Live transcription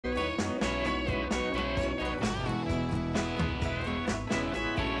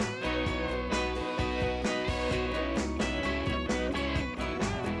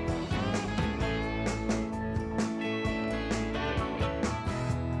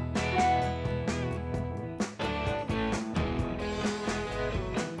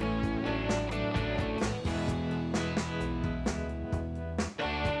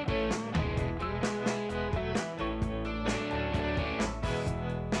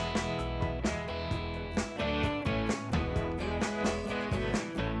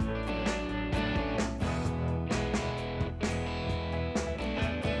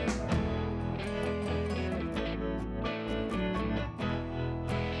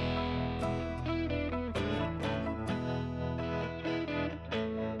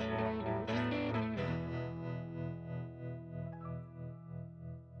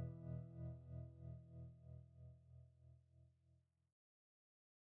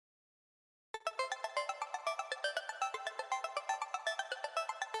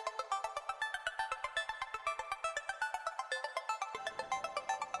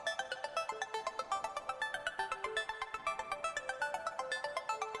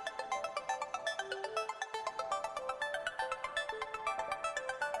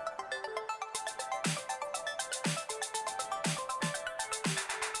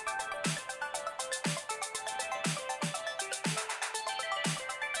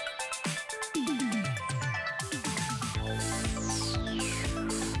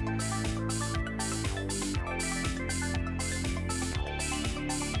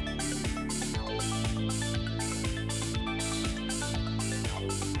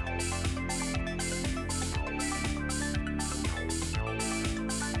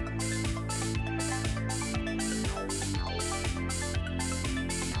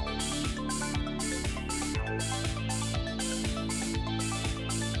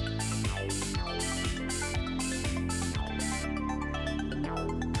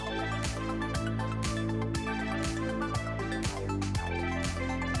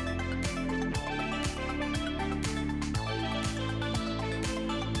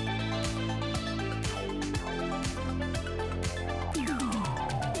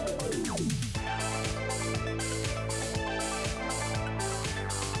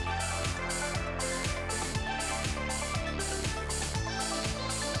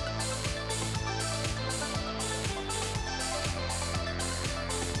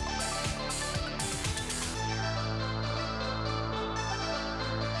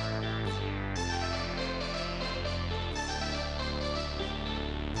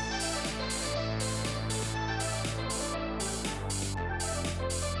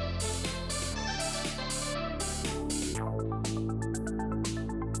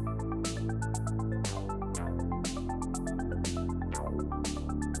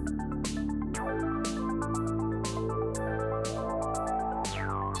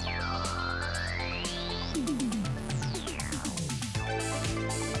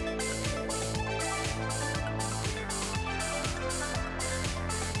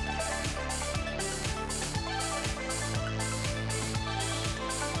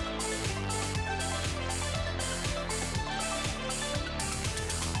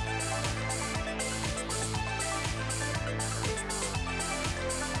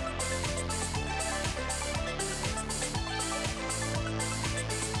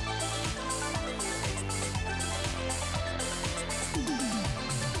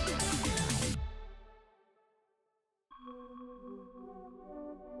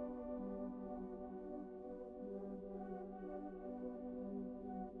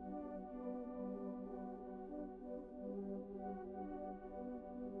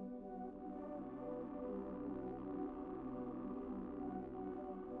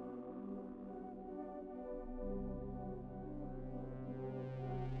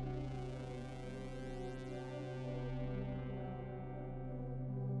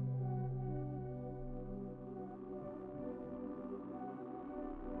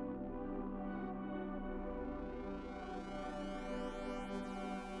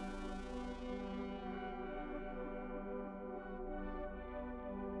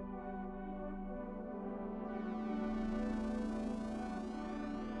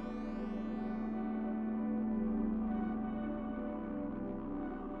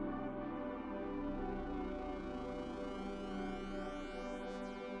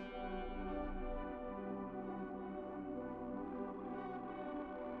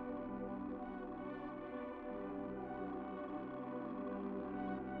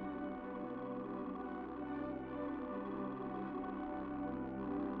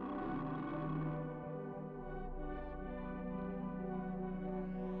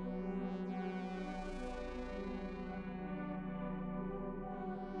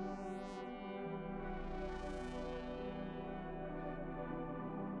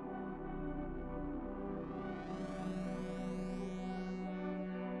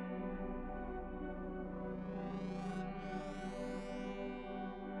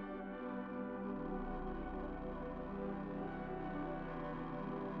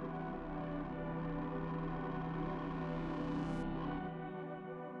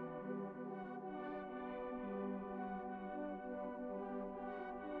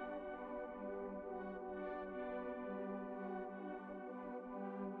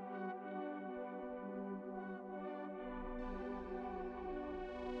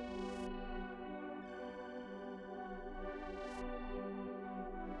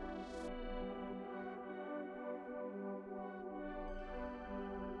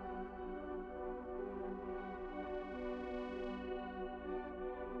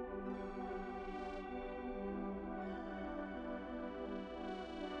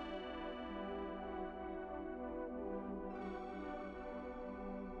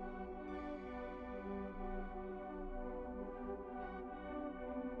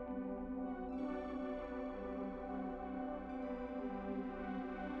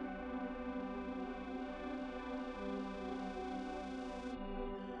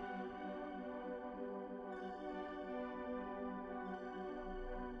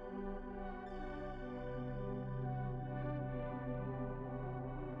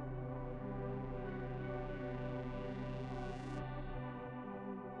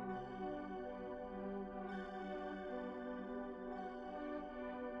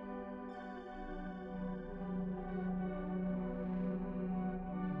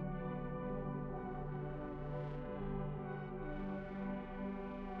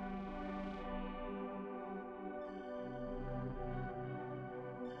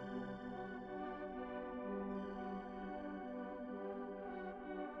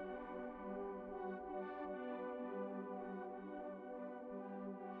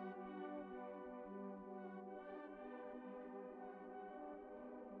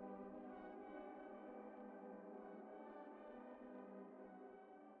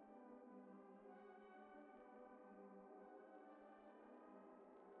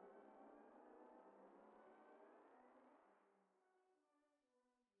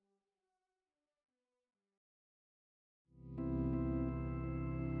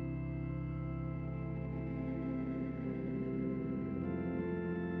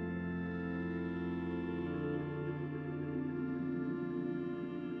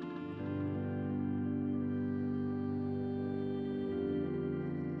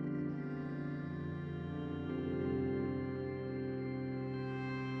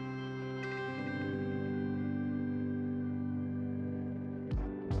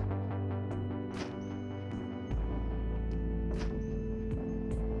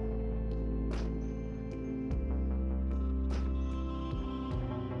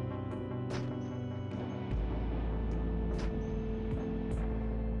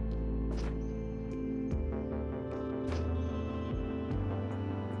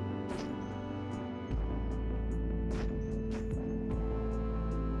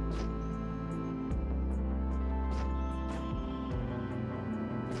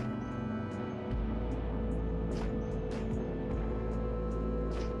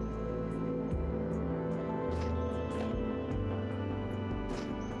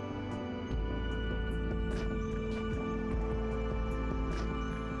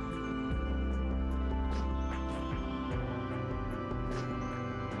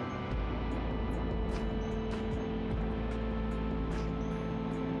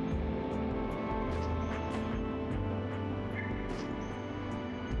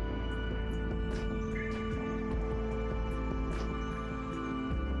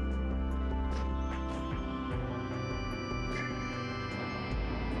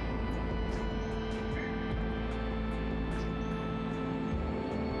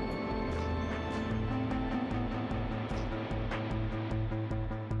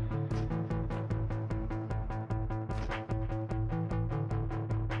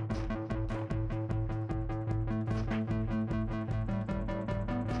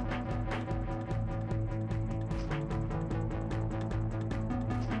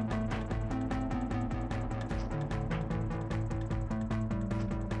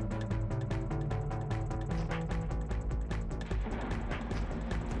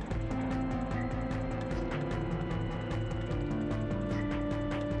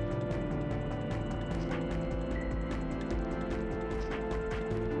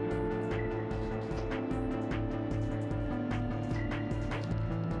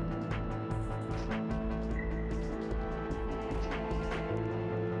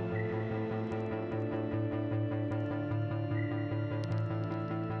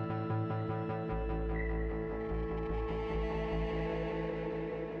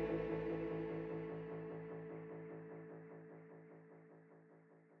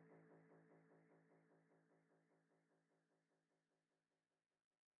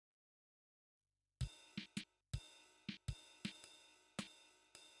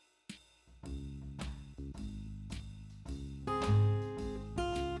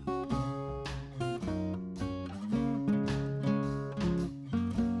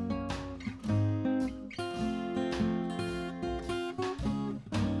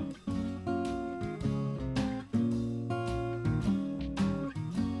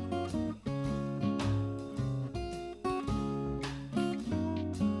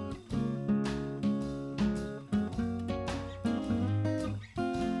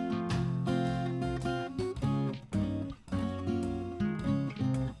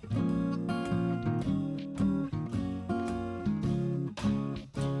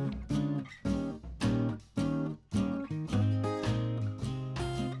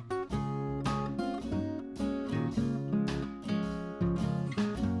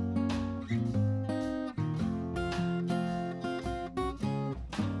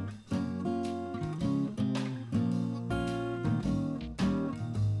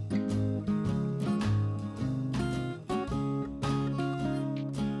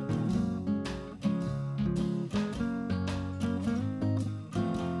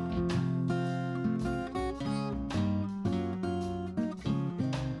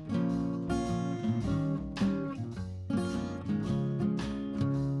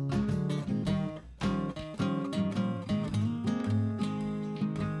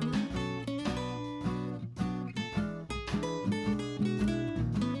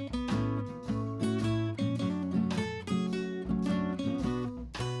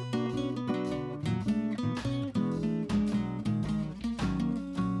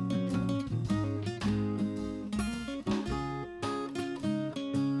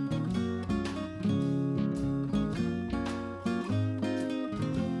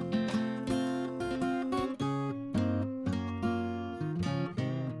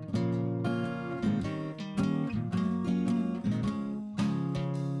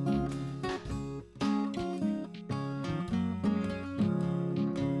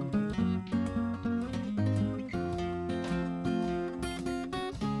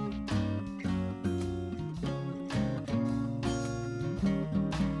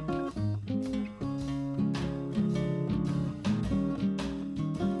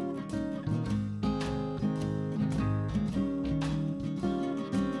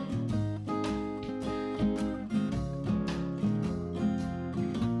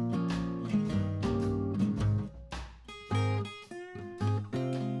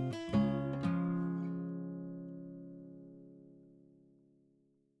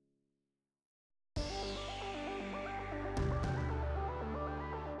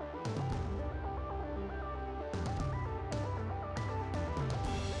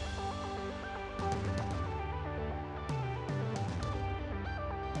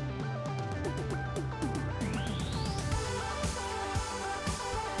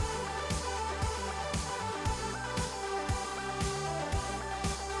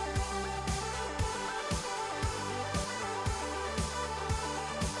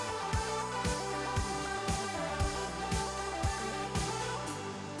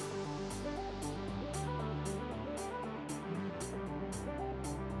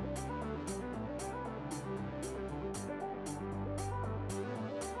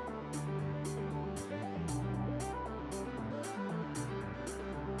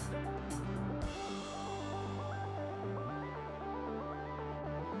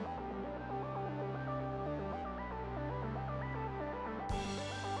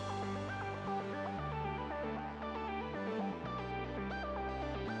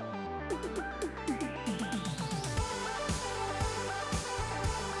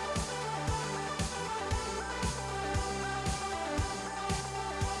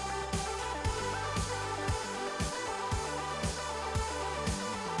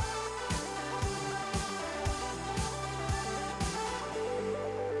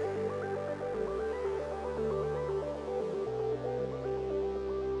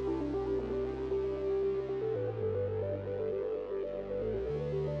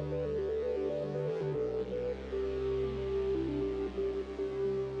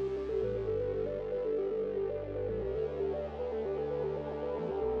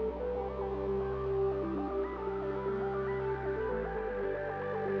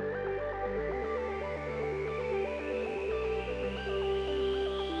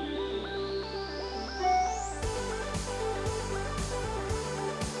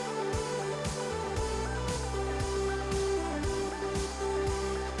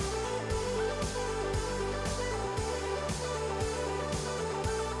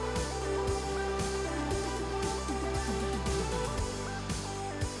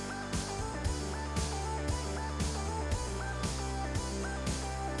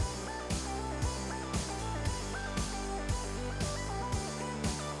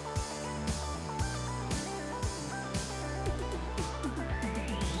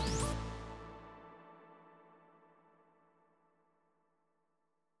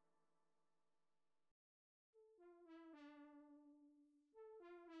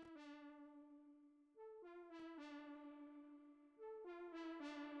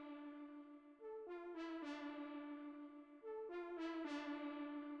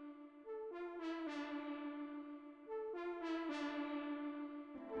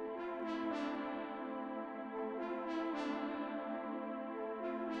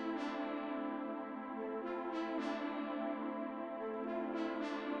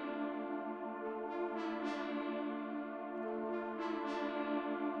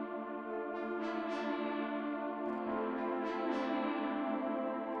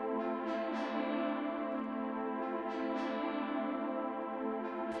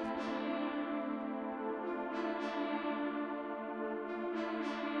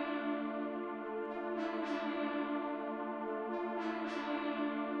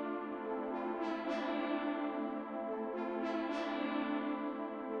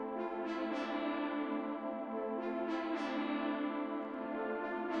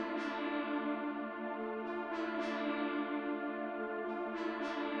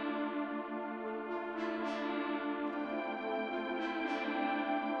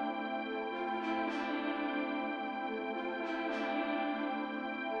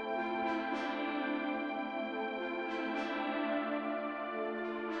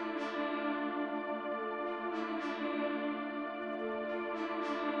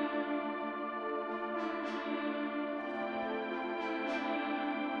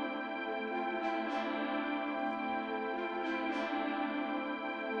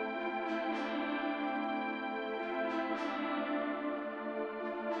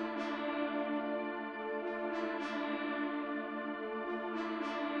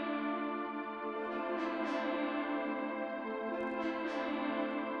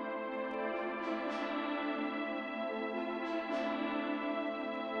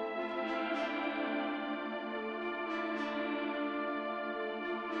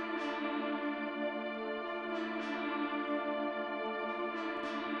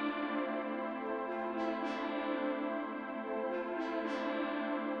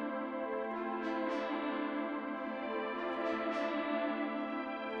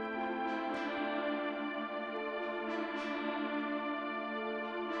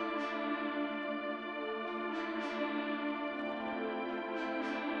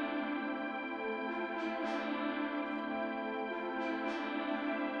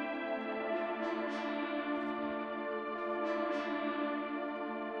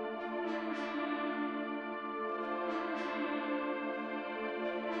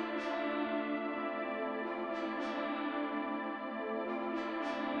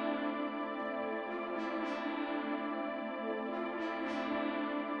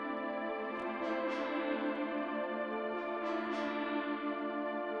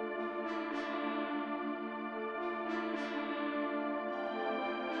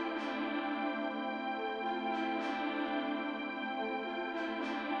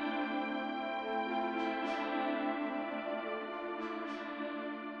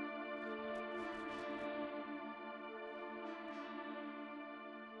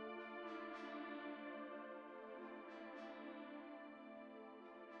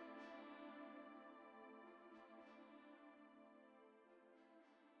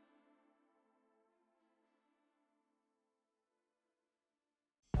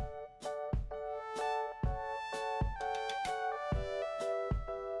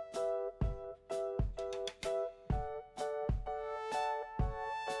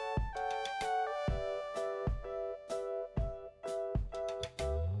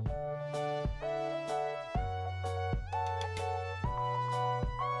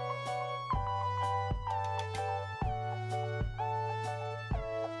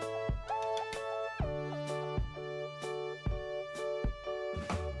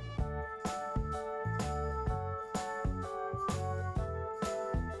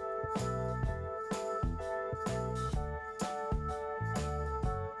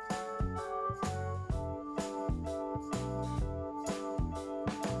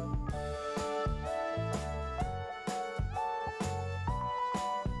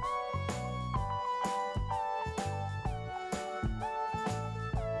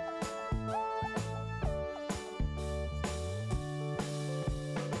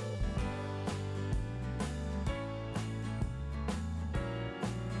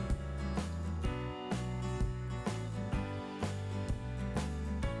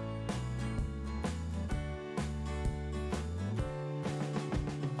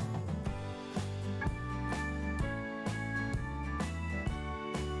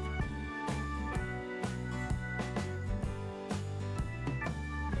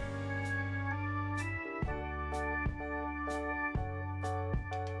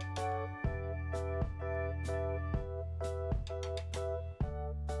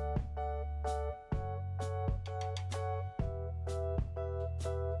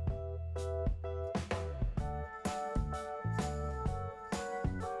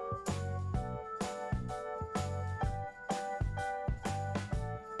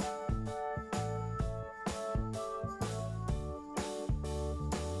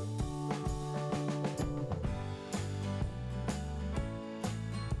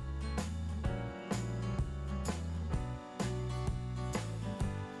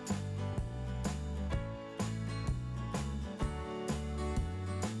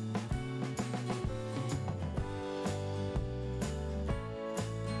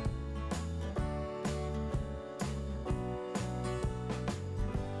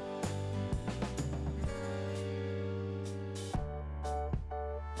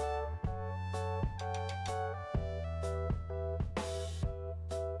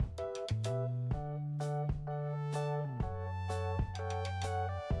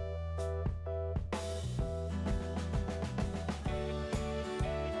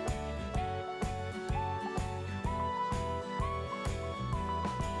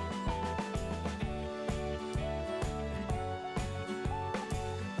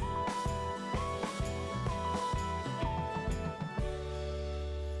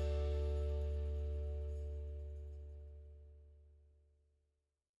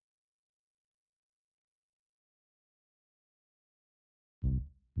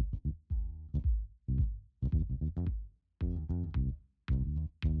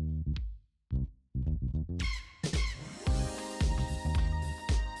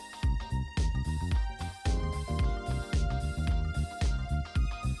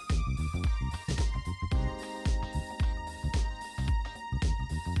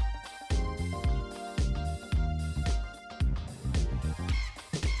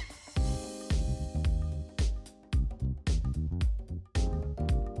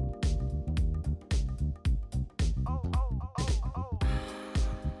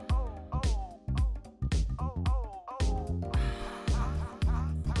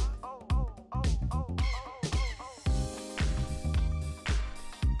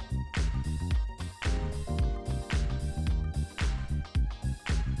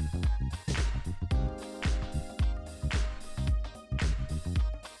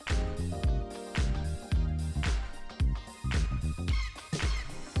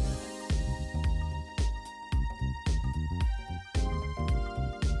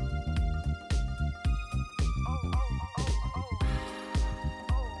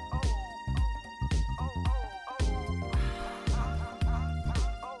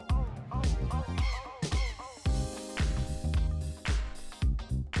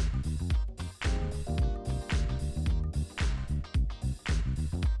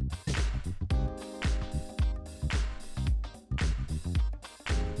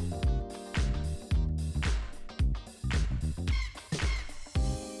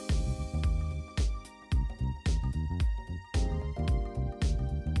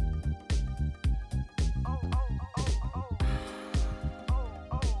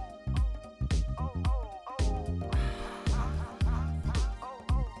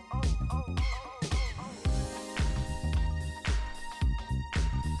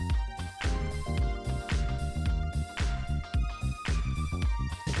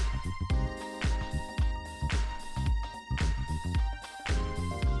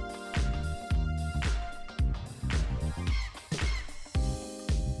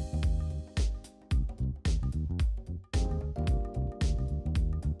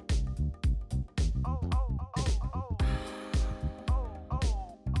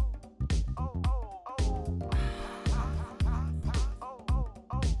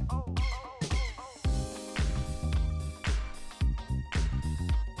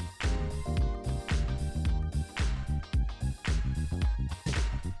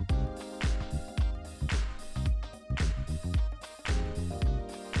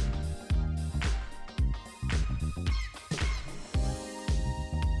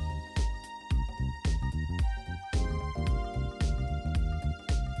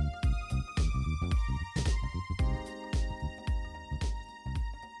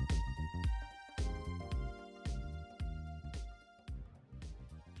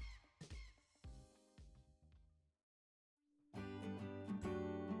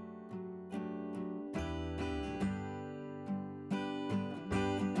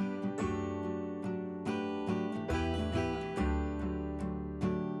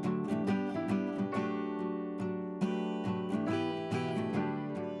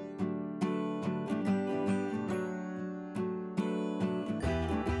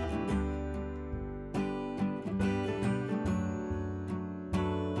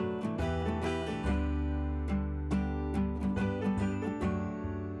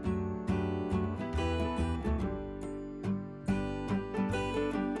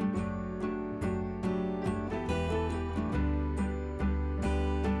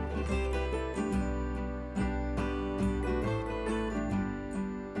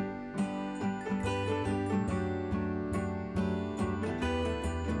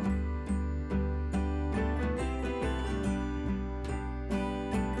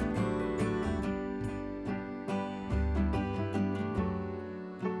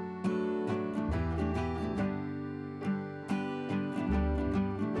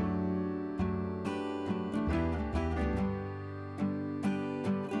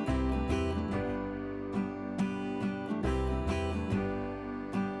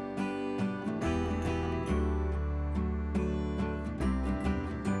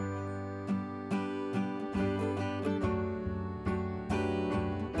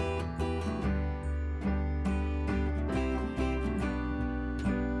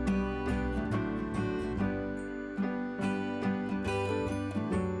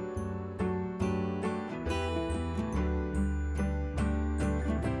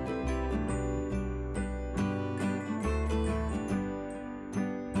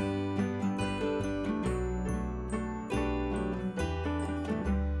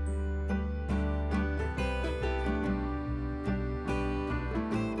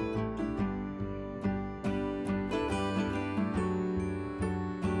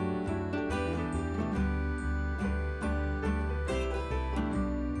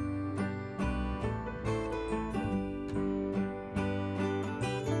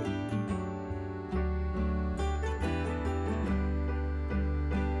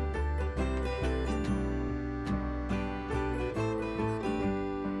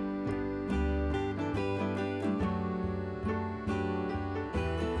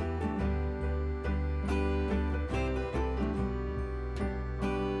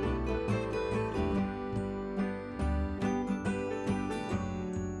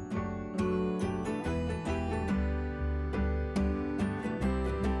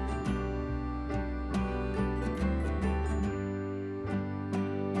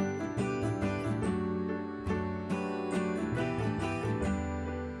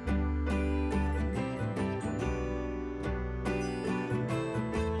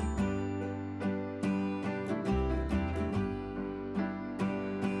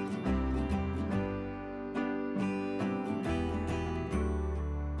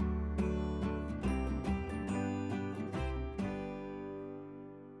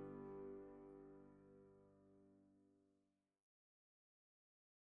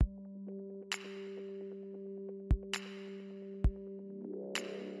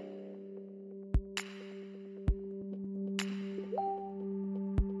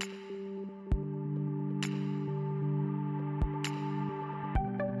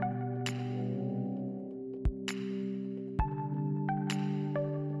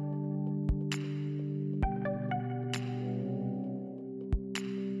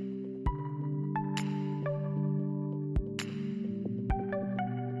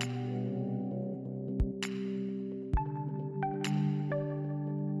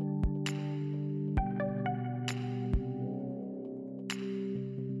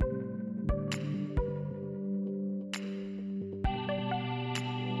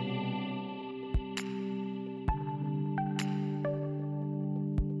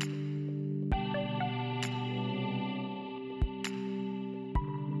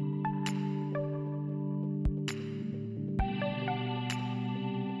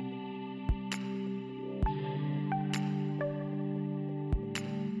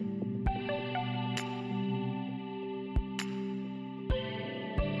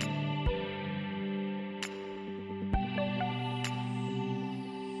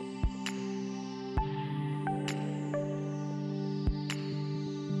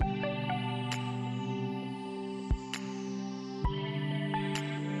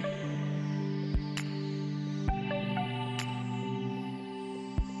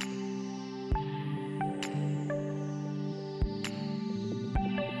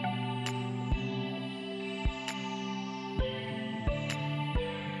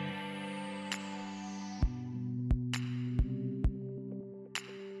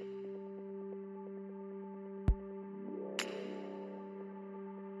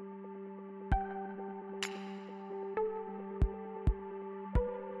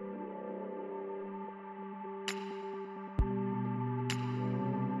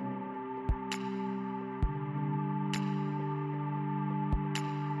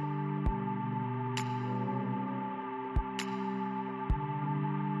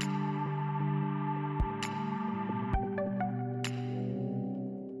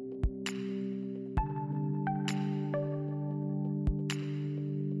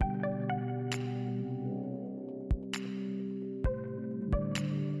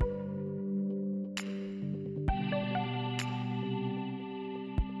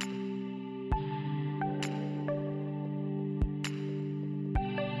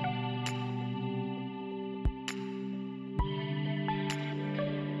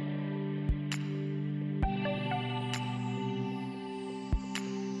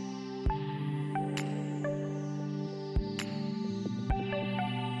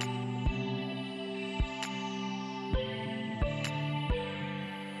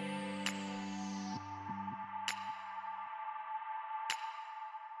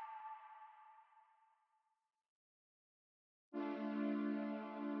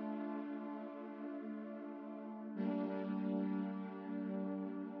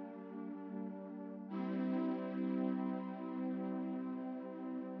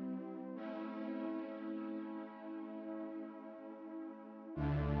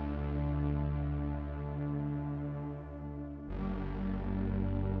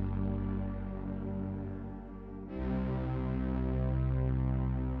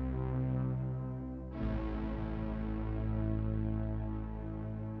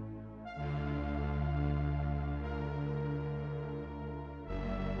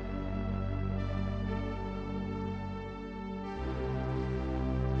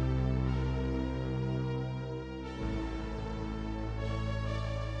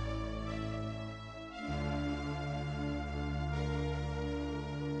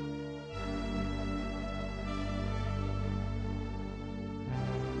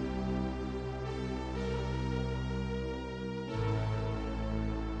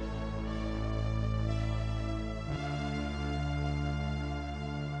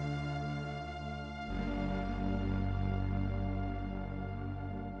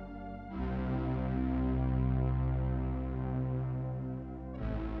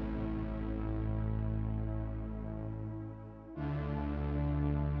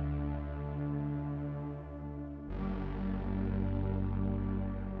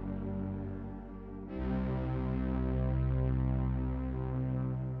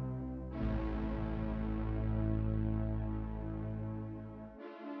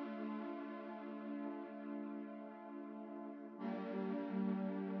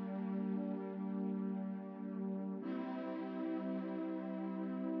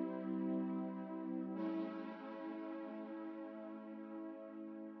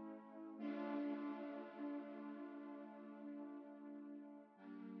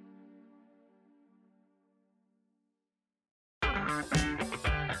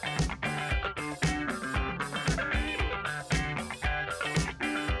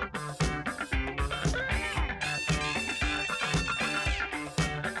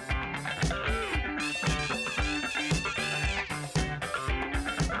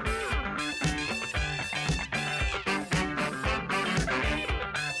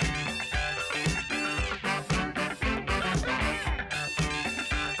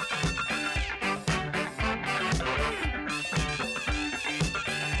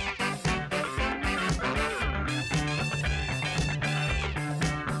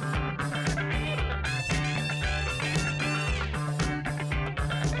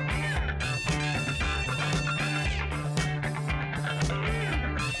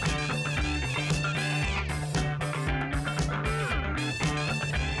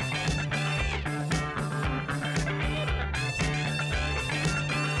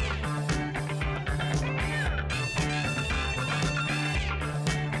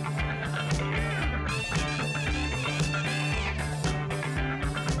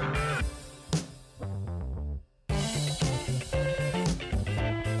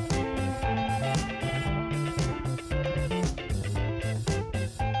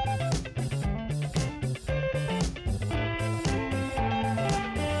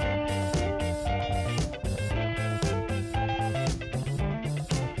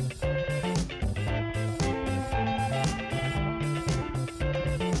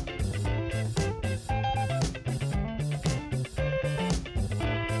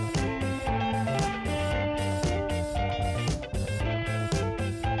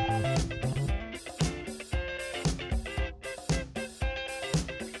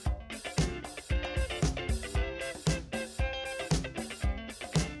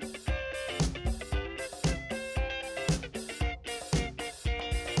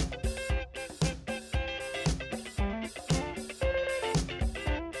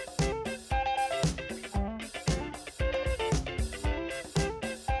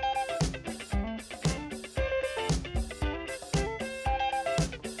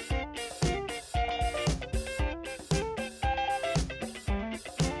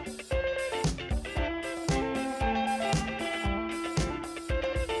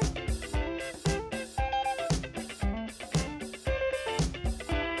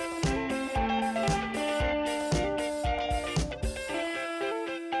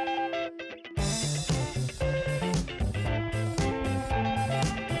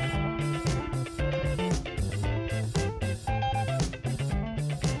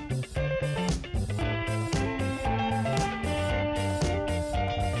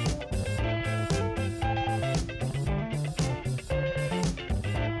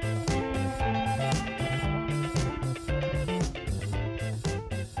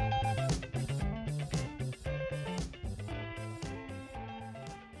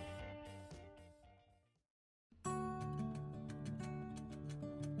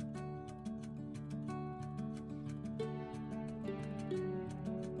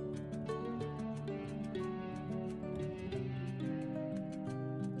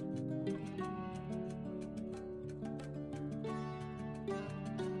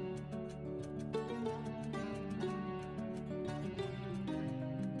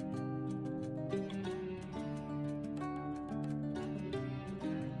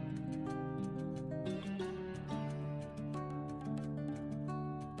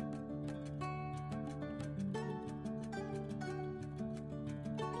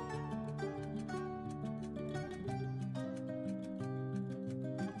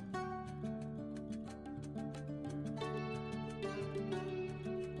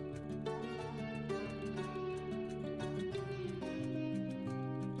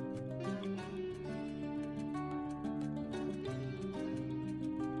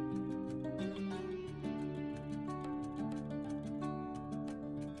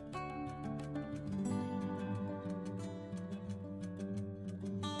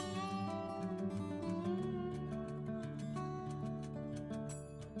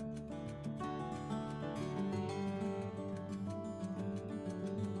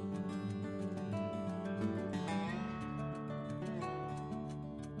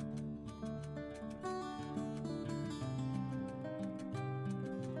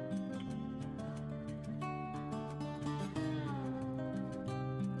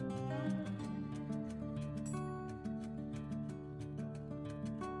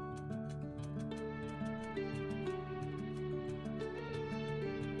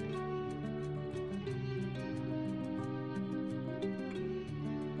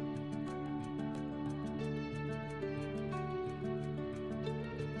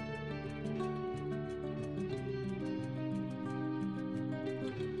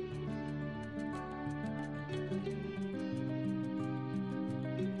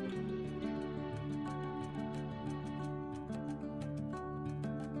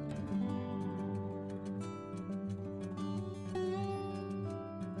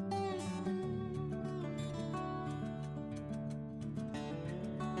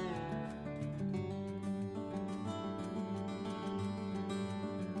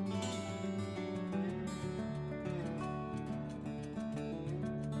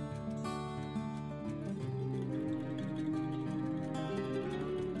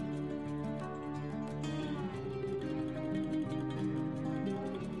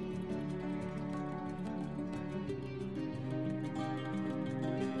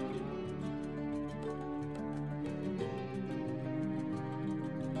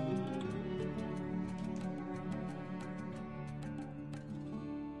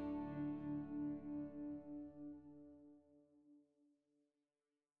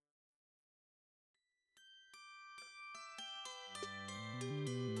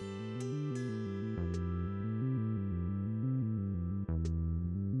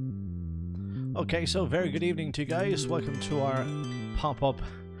Okay, so very good evening to you guys. Welcome to our pop-up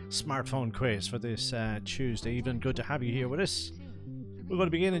smartphone quiz for this Tuesday evening. Good to have you here with us. We're going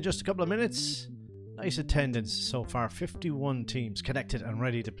to begin in just a couple of minutes. Nice attendance so far, 51 teams connected and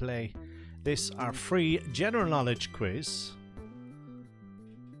ready to play this, our free general knowledge quiz.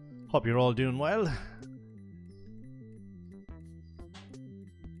 Hope you're all doing well.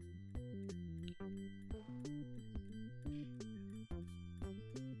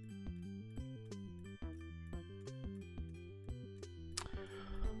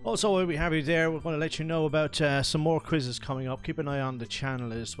 Also, while we have you there, we're going to let you know about some more quizzes coming up. Keep an eye on the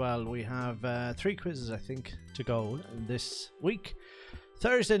channel as well. We have 3 quizzes, I think, to go this week.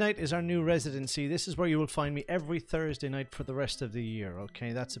 Thursday night is our new residency. This is where you will find me every Thursday night for the rest of the year.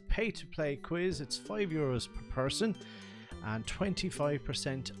 Okay, that's a pay-to-play quiz. It's €5 per person, and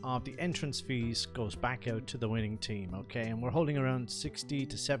 25% of the entrance fees goes back out to the winning team. Okay, and we're holding around 60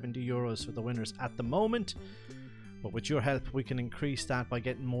 to 70 euros for the winners at the moment. But with your help, we can increase that by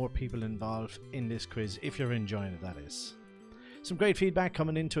getting more people involved in this quiz, if you're enjoying it, that is. Some great feedback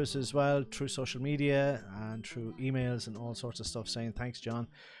coming into us as well through social media and through emails and all sorts of stuff saying, thanks John,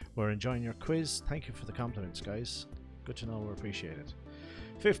 we're enjoying your quiz. Thank you for the compliments, guys. Good to know, we appreciate it.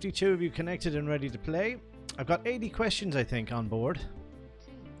 52 of you connected and ready to play. I've got 80 questions, I think, on board.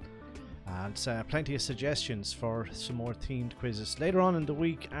 And plenty of suggestions for some more themed quizzes. Later on in the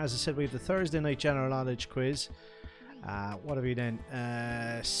week, as I said, we have the Thursday night general knowledge quiz. What have we then?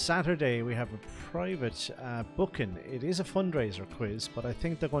 Saturday we have a private booking. It is a fundraiser quiz, but I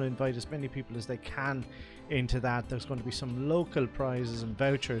think they're going to invite as many people as they can into that. There's going to be some local prizes and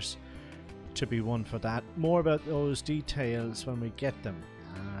vouchers to be won for that. More about those details when we get them.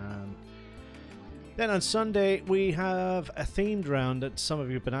 Then on Sunday we have a themed round that some of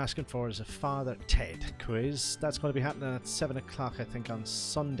you have been asking for, is a Father Ted quiz. That's going to be happening at 7 o'clock, I think, on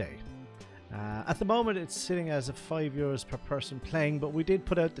Sunday. At the moment it's sitting as a €5 per person playing, but we did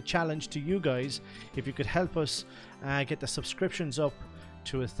put out the challenge to you guys. If you could help us get the subscriptions up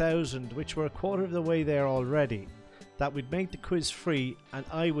to 1,000, which we're a quarter of the way there already, that would make the quiz free and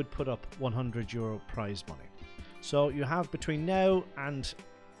I would put up €100 prize money. So you have between now and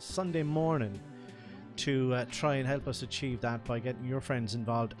Sunday morning to try and help us achieve that by getting your friends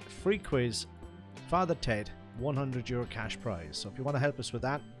involved. Free quiz, Father Ted, €100 cash prize. So if you want to help us with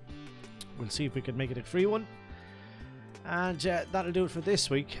that, we'll see if we can make it a free one. And that'll do it for this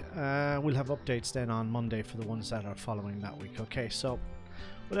week. We'll have updates then on Monday for the ones that are following that week. Okay, so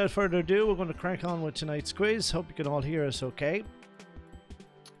without further ado, we're going to crack on with tonight's quiz. Hope you can all hear us okay.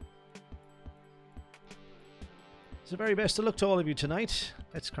 So very best of luck to all of you tonight.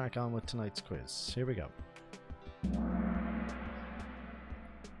 Let's crack on with tonight's quiz. Here we go.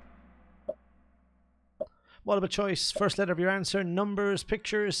 Multiple choice, first letter of your answer, numbers,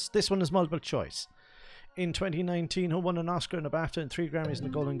 pictures. This one is multiple choice. In 2019, who won an Oscar and a BAFTA and 3 Grammys and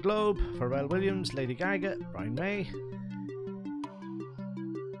a Golden Globe? Pharrell Williams, Lady Gaga, Brian May.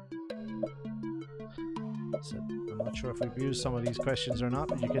 So I'm not sure if we've used some of these questions or not,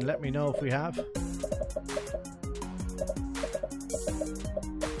 but you can let me know if we have.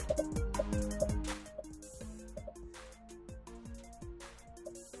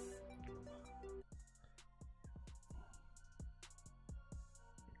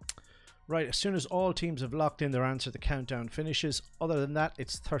 Right, as soon as all teams have locked in their answer, the countdown finishes. Other than that,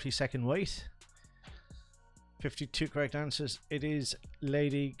 it's 30-second wait. 52 correct answers. It is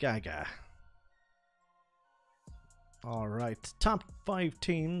Lady Gaga. Alright, top 5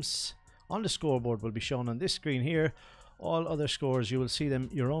 teams on the scoreboard will be shown on this screen here. All other scores, you will see them,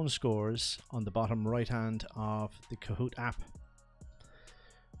 your own scores, on the bottom right hand of the Kahoot app.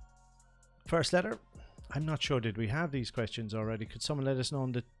 First letter. I'm not sure, did we have these questions already? Could someone let us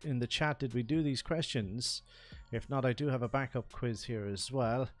know in the chat, did we do these questions? If not, I do have a backup quiz here as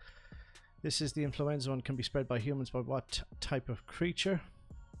well. This is the influenza one, can be spread by humans by what type of creature?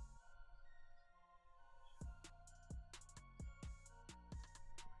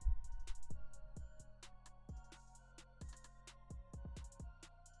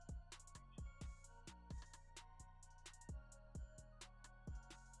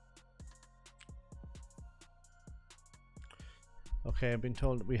 Okay, I've been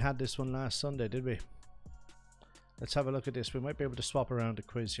told we had this one last Sunday, did we? Let's have a look at this. We might be able to swap around the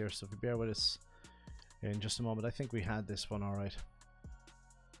quiz here, so if you bear with us in just a moment. I think we had this one alright.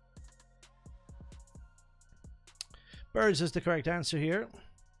 Birds is the correct answer here.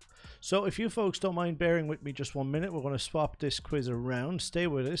 So if you folks don't mind bearing with me just 1 minute, we're going to swap this quiz around. Stay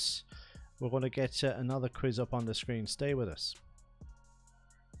with us. We're going to get another quiz up on the screen. Stay with us.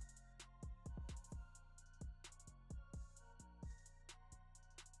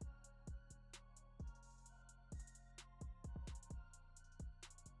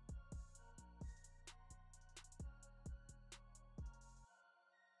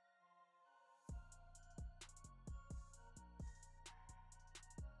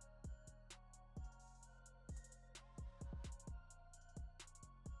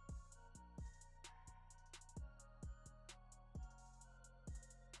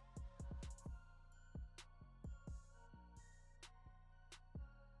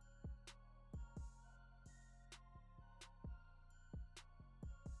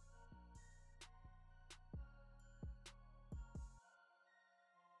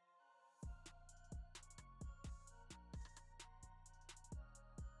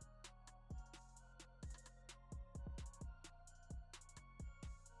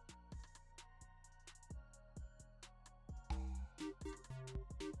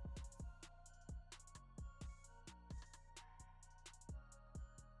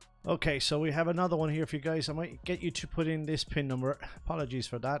 Okay, so we have another one here for you guys. I might get you to put in this pin number. Apologies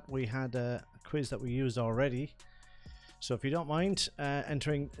for that. We had a quiz that we used already. So if you don't mind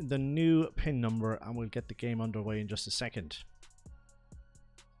entering the new pin number, and we'll get the game underway in just a second.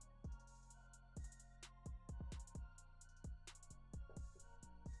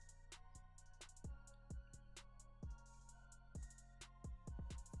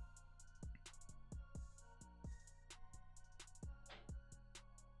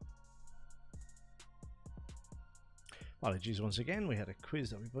 Apologies once again, we had a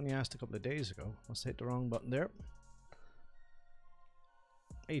quiz that we've only asked a couple of days ago. Must hit the wrong button there.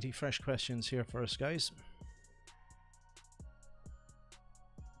 80 fresh questions here for us, guys.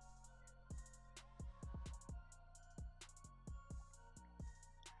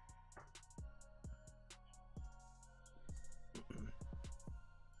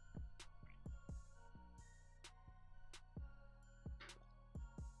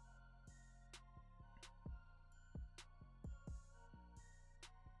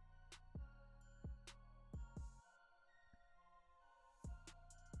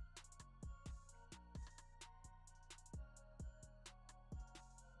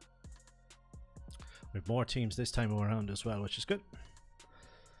 We have more teams this time around as well, which is good.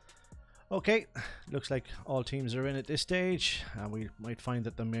 Okay, looks like all teams are in at this stage, and we might find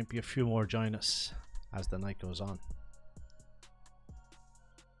that there might be a few more join us as the night goes on.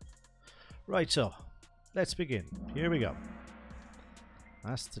 Right, so let's begin. Here we go.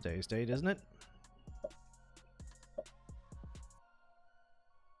 That's today's date, isn't it?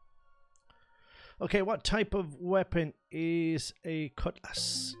 Okay, what type of weapon is a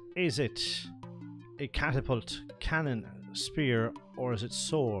cutlass? Is it a catapult, cannon, spear, or is it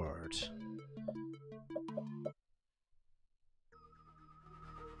sword?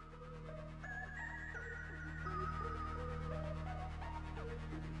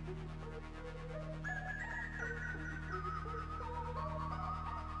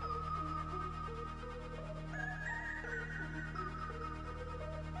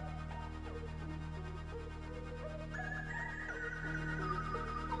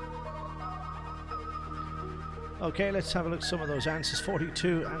 Okay, let's have a look at some of those answers.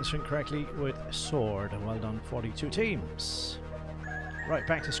 42 answering correctly with sword. Well done, 42 teams. Right,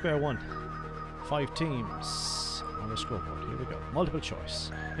 back to square one. 5 teams on the scoreboard. Here we go. Multiple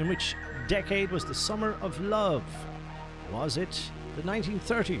choice. In which decade was the Summer of Love? Was it the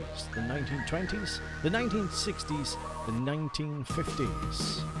 1930s, the 1920s, the 1960s, the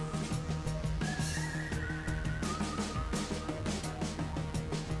 1950s?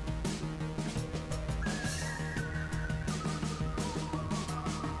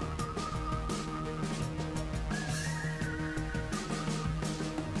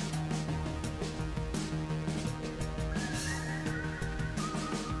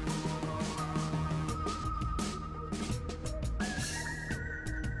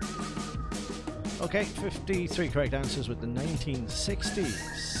 Okay, 53 correct answers with the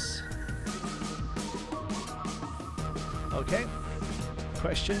 1960s. Okay,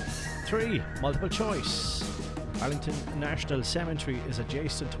 question 3, multiple choice. Arlington National Cemetery is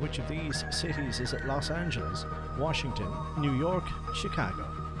adjacent to which of these cities? Is it Los Angeles, Washington, New York, Chicago?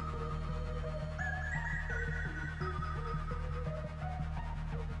 –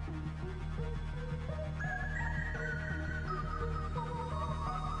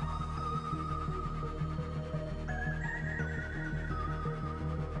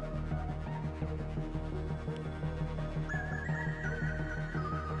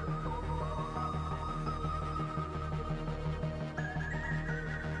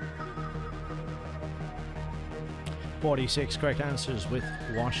 46 correct answers with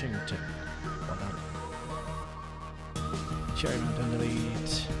Washington. Well done. Cherrymount in the lead.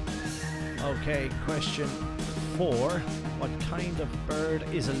 Okay, question 4. What kind of bird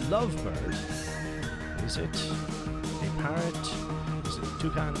is a lovebird? Is it a parrot? Is it a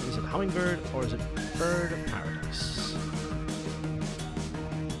toucan? Is it a hummingbird? Or is it bird of paradise?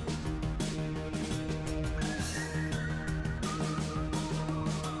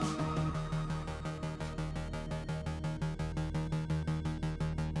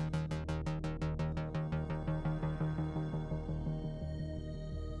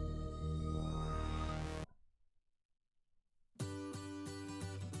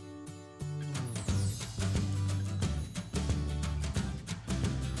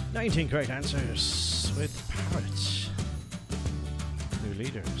 Nineteen correct answers with parrot. New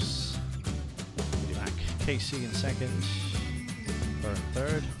leaders. Willie Mack, KC in second. Burr in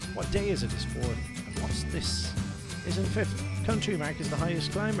third. What day is it? Is fourth. And what's this? Is in fifth. Country Mark is the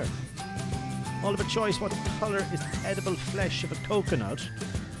highest climber. Multiple choice. What colour is the edible flesh of a coconut?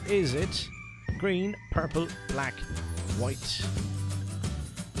 Is it green, purple, black, white?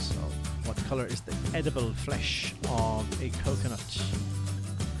 So, what colour is the edible flesh of a coconut?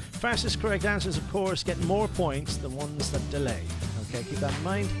 Fastest correct answers, of course, get more points than ones that delay. Okay, keep that in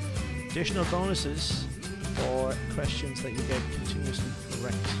mind. Additional bonuses for questions that you get continuously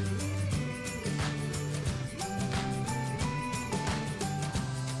correct.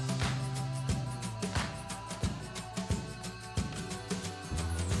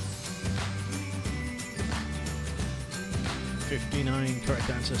 Correct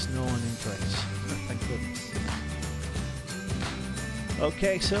answers, no one incorrect. Thank goodness.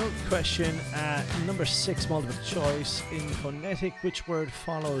 Okay, so question number 6, multiple choice. In phonetic, which word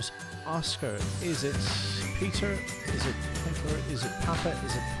follows Oscar? Is it Peter? Is it Pepper? Is it Papa?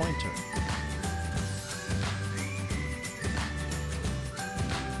 Is it Pointer?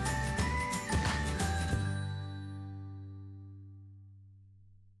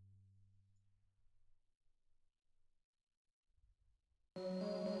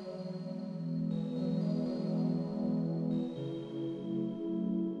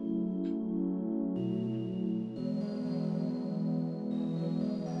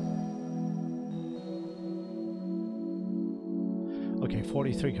 Okay,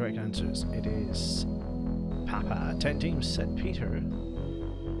 43 correct answers. It is Papa. 10 teams said Peter.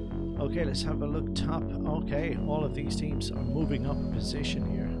 Okay, let's have a look top. Okay, all of these teams are moving up a position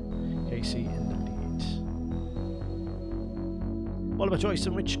here. KC in the lead. What about choice?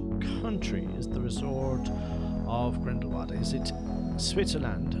 In which country is the resort of Grindelwald? Is it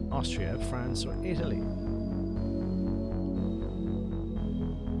Switzerland, Austria, France, or Italy?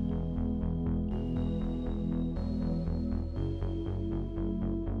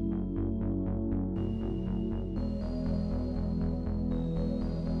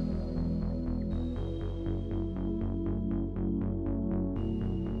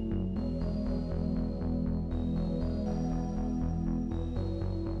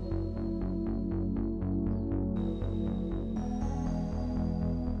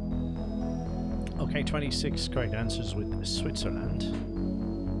 Okay, 26 correct answers with Switzerland.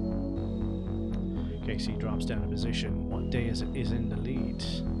 KC drops down a position. What day is in the lead?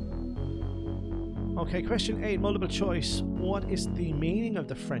 Okay, question 8, multiple choice. What is the meaning of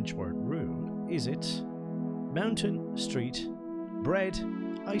the French word rue? Is it mountain, street, bread,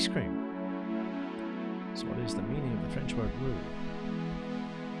 ice cream? So what is the meaning of the French word rue?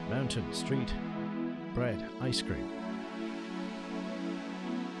 Mountain, street, bread, ice cream.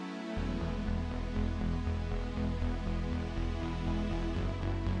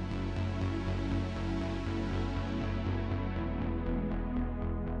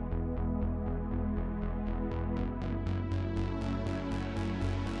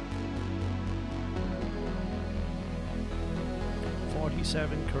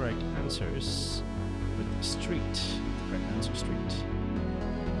 Seven correct answers with street. Correct answer, street.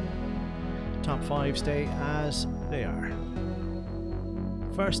 Top 5 stay as they are.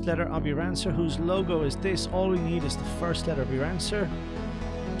 First letter of your answer. Whose logo is this? All we need is the first letter of your answer.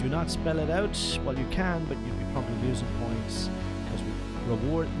 Do not spell it out. Well, you can, but you'd be probably losing points because we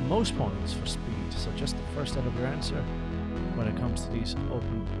reward most points for speed. So just the first letter of your answer when it comes to these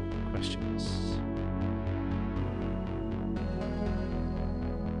open questions.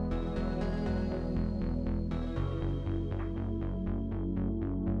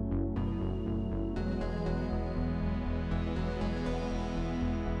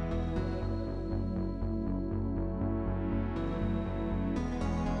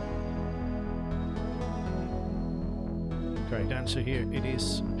 Correct answer here, it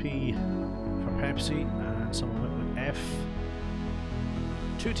is P for Pepsi, and someone went with F.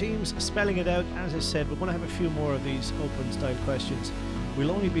 2 teams spelling it out. As I said, we're going to have a few more of these open style questions.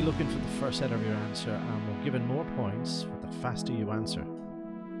 We'll only be looking for the first letter of your answer, and we're given more points for the faster you answer.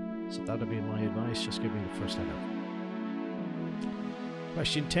 So that would be my advice, just give me the first letter.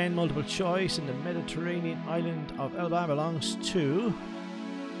 Question 10, multiple choice. In the Mediterranean island of Elba belongs to...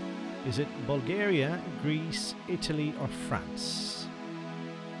 Is it Bulgaria, Greece, Italy, or France?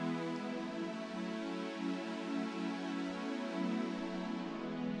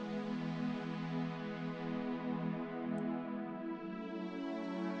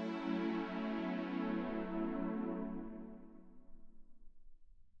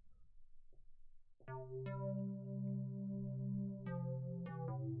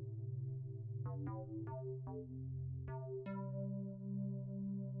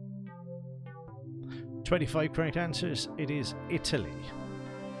 .25 correct answers. It is Italy.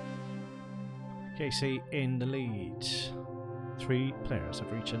 KC in the lead. 3 players have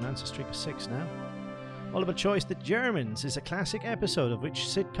reached an answer streak of 6 now. Multiple choice. The Germans is a classic episode of which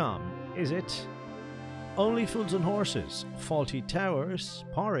sitcom? Is it Only Fools and Horses, Faulty Towers,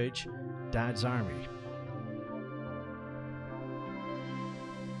 Porridge, Dad's Army?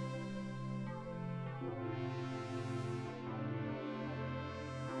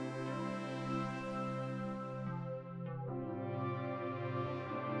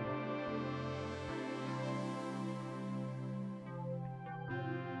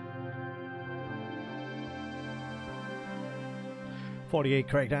 "48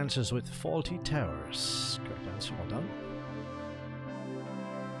 correct answers with Faulty Towers." Correct answer, well done.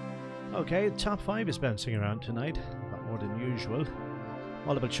 Okay, the top 5 is bouncing around tonight, a lot more than usual.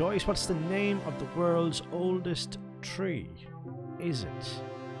 Multiple choice. What's the name of the world's oldest tree? Is it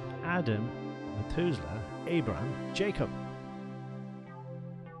Adam, Methuselah, Abraham, Jacob?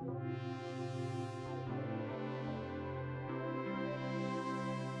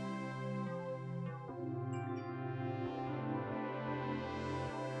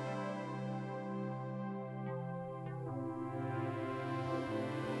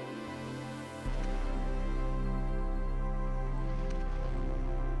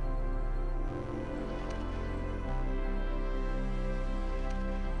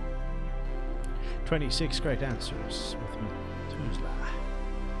 "26 correct answers with Methuselah."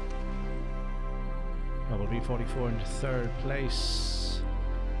 Double B44 in third place.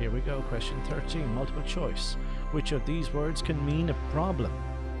 Here we go, question 13, multiple choice. Which of these words can mean a problem?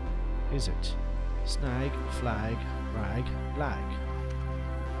 Is it snag, flag, rag, lag?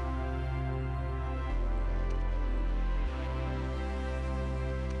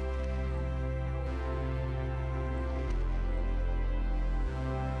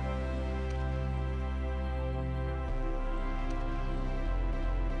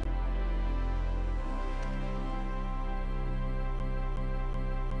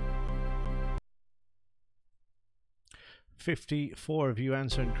 "54 of you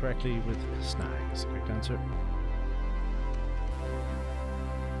answered correctly with snags." Correct answer.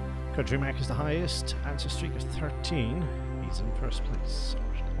 Country Mac is the highest. Answer streak of 13. He's in first place.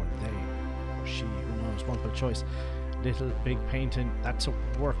 Or they. Or she. Who knows? Multiple choice. "Little Big Painting." That's a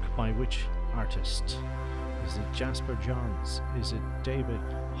work by which artist? Is it Jasper Johns? Is it David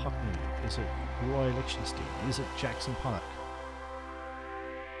Hockney? Is it Roy Lichtenstein? Is it Jackson Pollock?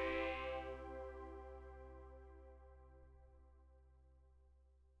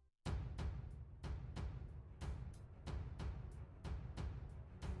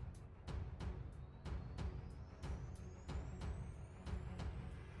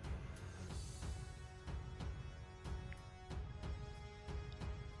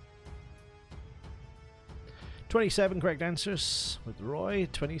 "27 correct answers with Roy."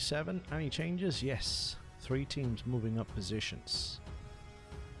 27. Any changes? Yes. 3 teams moving up positions.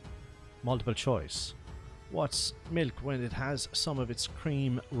 Multiple choice. What's milk when it has some of its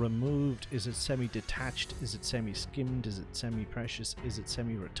cream removed? Is it semi-detached? Is it semi-skimmed? Is it semi-precious? Is it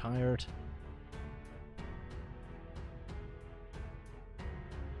semi-retired?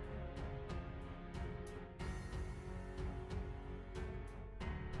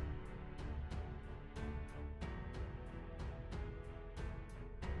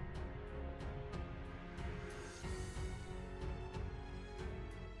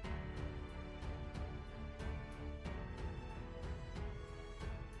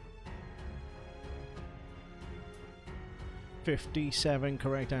 "57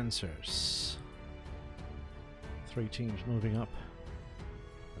 correct answers. 3 teams moving up.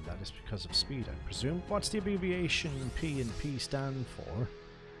 And that is because of speed, I presume. What's the abbreviation P and P stand for?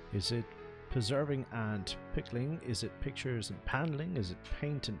 Is it preserving and pickling? Is it pictures and paneling? Is it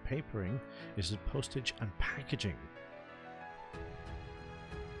paint and papering? Is it postage and packaging?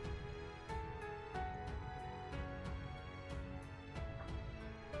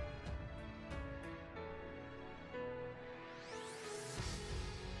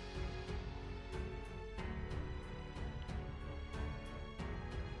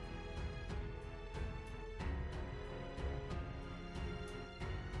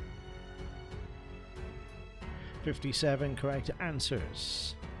 "57 correct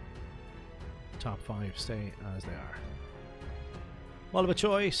answers. Top 5 stay as they are. Multiple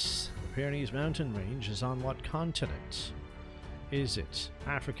choice. The Pyrenees mountain range is on what continent? Is it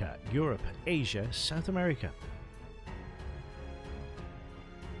Africa, Europe, Asia, South America?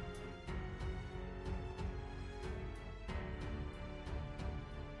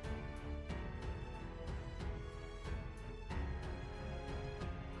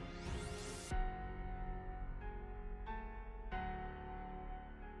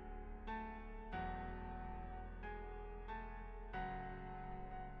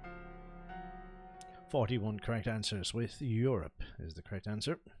 41 correct answers with Europe is the correct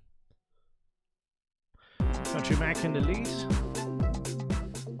answer. Country Mac in the lead.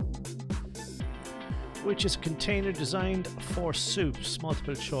 Which is a container designed for soups?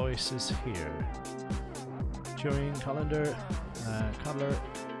 Multiple choices here. Turin, colander, Codler,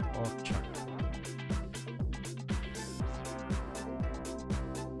 or Chart.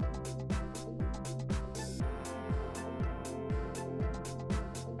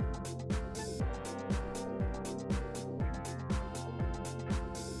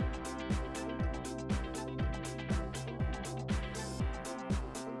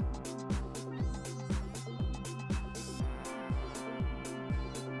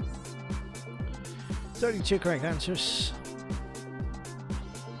 Two correct answers.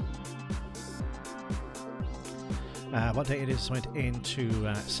 What day it is went into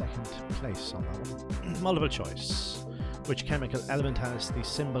second place on that one. Multiple choice. Which chemical element has the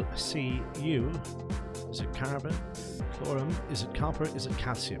symbol Cu? Is it carbon? Chlorum? Is it copper? Is it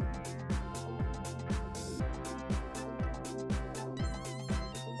calcium?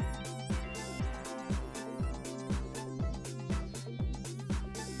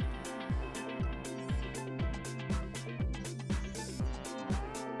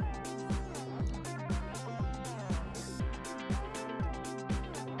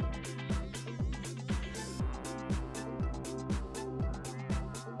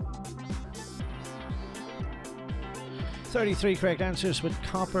 Three correct answers with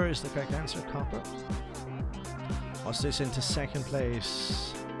copper is the correct answer. Copper. What's this into second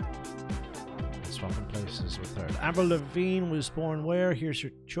place? Swapping places with third. Avril Lavigne was born where? Here's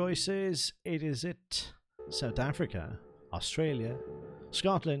your choices. Is it South Africa, Australia,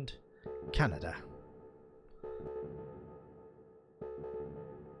 Scotland, Canada?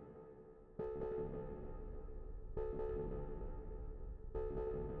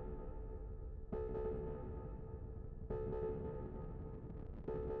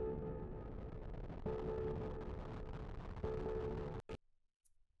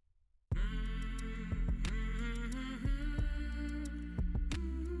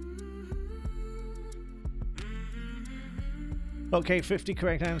 Okay, 50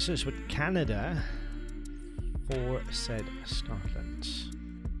 correct answers with Canada. 4 said Scotland.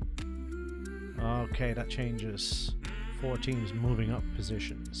 Okay, that changes. 4 teams moving up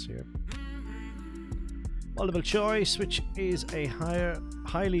positions here. Multiple choice, which is a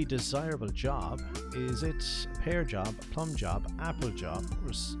highly desirable job. Is it a pear job, a plum job, apple job,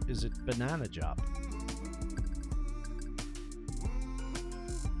 or is it banana job?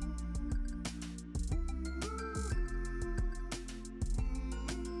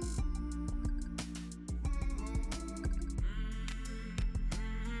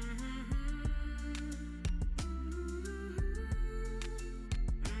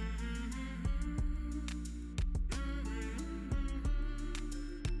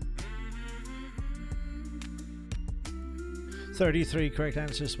 Thirty-three correct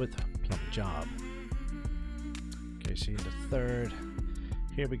answers with plum job. Okay, see the third.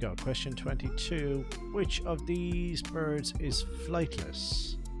 Here we go. Question 22. Which of these birds is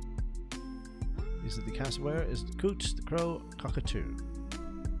flightless? Is it the cassowary? Is it the coot, the crow, cockatoo?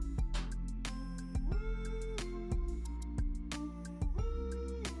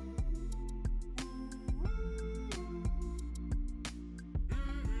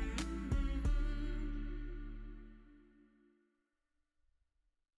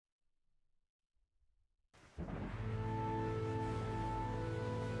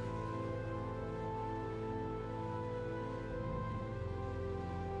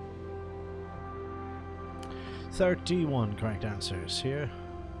 Thirty-one correct answers here.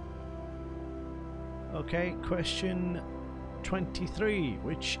 Okay, question 23.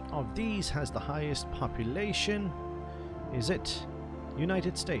 Which of these has the highest population? Is it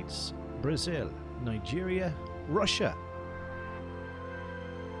United States, Brazil, Nigeria, Russia?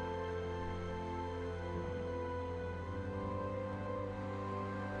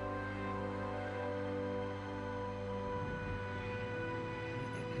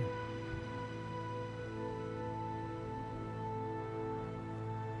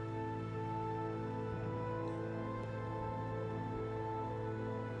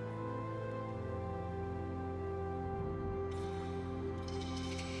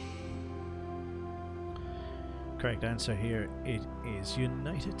 Correct answer here, it is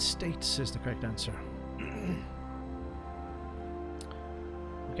United States is the correct answer.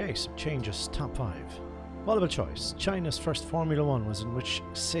 Okay, some changes. Top 5. Multiple choice. China's first Formula 1 was in which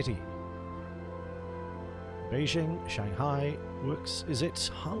city? Beijing, Shanghai, Wuhan. Is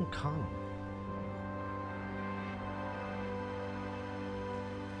it Hong Kong?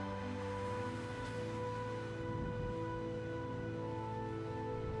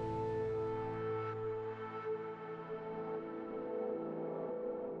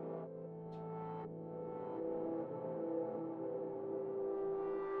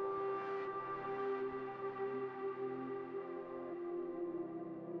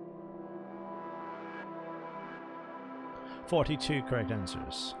 42 correct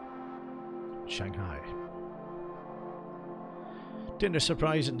answers. Shanghai. Dinner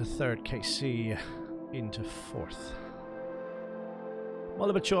Surprise into third. KC into fourth.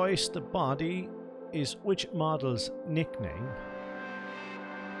 Multiple choice. The body is which model's nickname?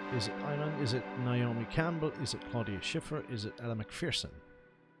 Is it Island? Is it Naomi Campbell? Is it Claudia Schiffer? Is it Ella McPherson?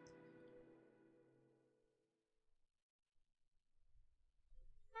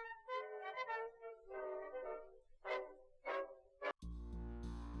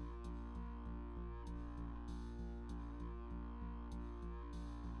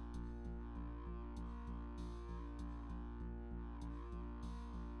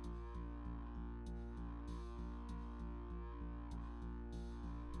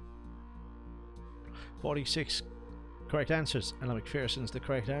 "46 correct answers. Ella McPherson's the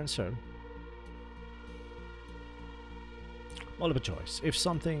correct answer. Multiple choice. If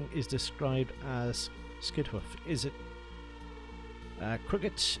something is described as skidhoof, is it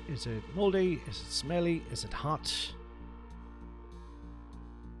crooked? Is it mouldy? Is it smelly? Is it hot?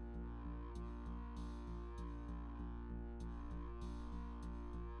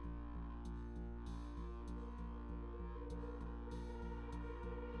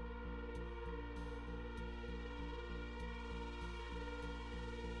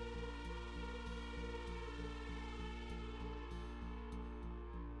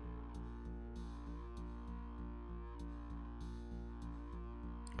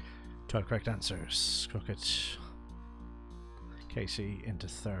 Twelve correct answers. Crooked. Casey into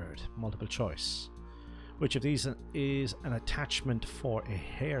third. Multiple choice. Which of these is an attachment for a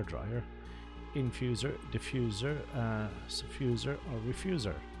hairdryer? Infuser, diffuser, suffuser, or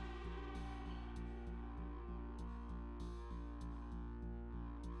refuser?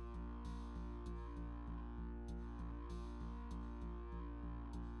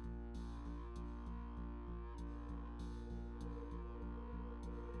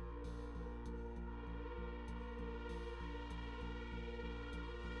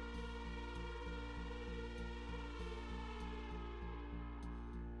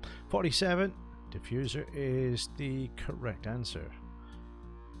 "47. Diffuser is the correct answer.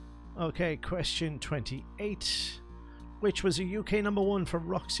 Okay, question 28. Which was a UK #1 for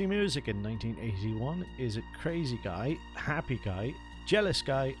Roxy Music in 1981? Is it Crazy Guy, Happy Guy, Jealous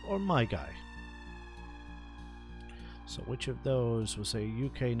Guy, or My Guy? So which of those was a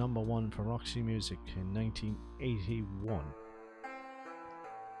UK #1 for Roxy Music in 1981?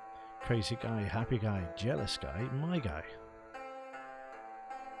 Crazy Guy, Happy Guy, Jealous Guy, My Guy?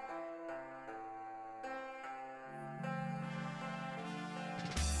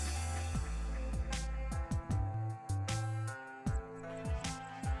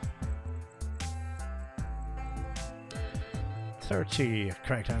 "30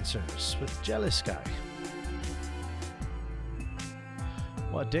 correct answers with Jealous Guy.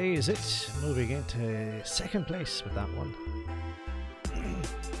 What day is it? Moving into second place with that one.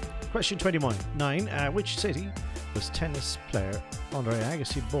 Question 29. Which city was tennis player Andre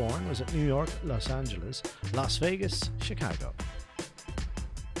Agassi born? Was it New York, Los Angeles, Las Vegas, Chicago?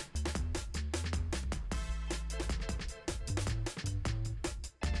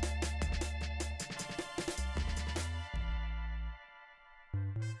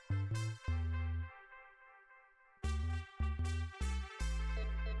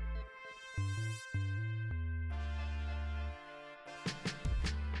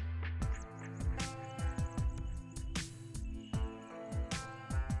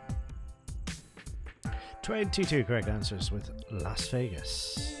 "22 correct answers with Las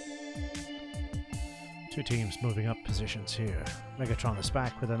Vegas. Two teams moving up positions here. Megatron is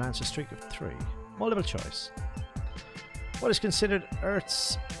back with an answer streak of 3. Multiple choice. What is considered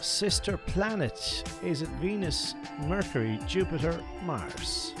Earth's sister planet? Is it Venus, Mercury, Jupiter,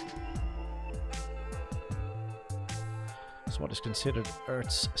 Mars? So what is considered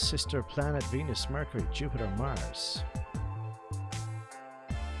Earth's sister planet? Venus, Mercury, Jupiter, Mars?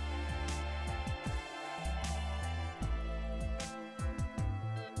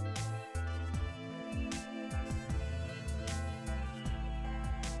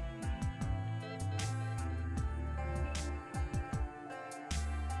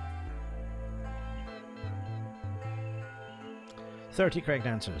 "30 correct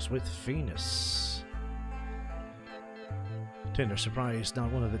answers with Venus. Tinder Surprise,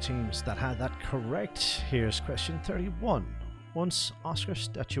 not one of the teams that had that correct. Here's question 31. Once Oscar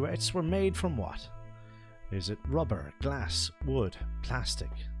statuettes were made from what? Is it rubber, glass, wood,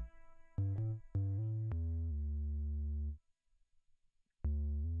 plastic?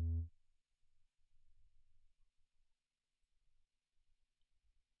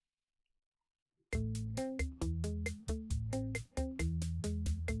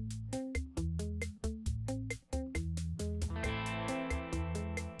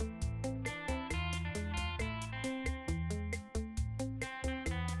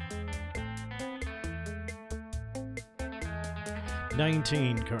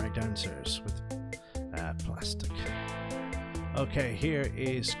 19 correct answers with plastic. Okay, here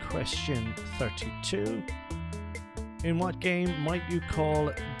is question 32. In what game might you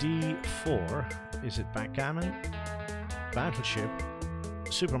call D4? Is it Backgammon, Battleship,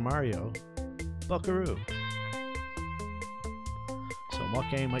 Super Mario, Buckaroo? So what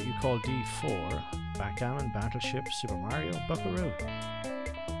game might you call D4? Backgammon, Battleship, Super Mario, Buckaroo?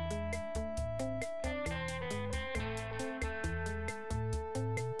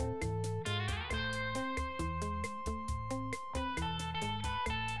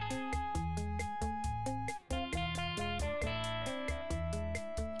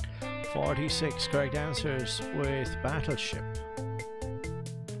 Six correct answers with Battleship.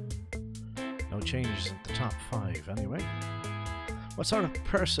 No changes at the top 5 anyway. What sort of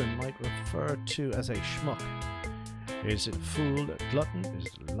person might refer to as a schmuck? Is it a fool, a glutton? Is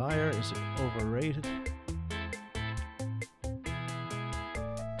it a liar? Is it overrated?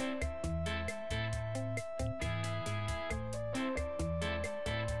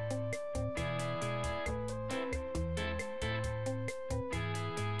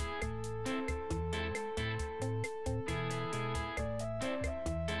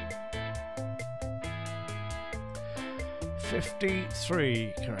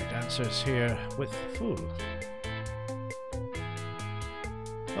 Three correct answers here with fool.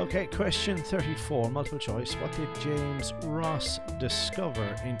 Okay, question 34, multiple choice. What did James Ross discover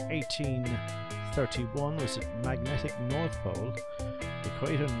in 1831? Was it magnetic North Pole,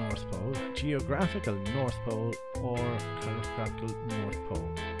 equator North Pole, geographical North Pole, or geographical North Pole?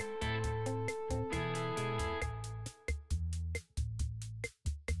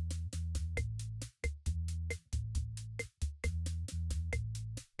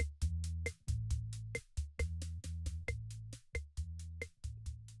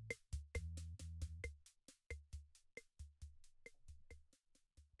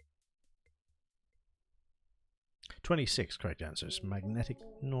 26 correct answers. Magnetic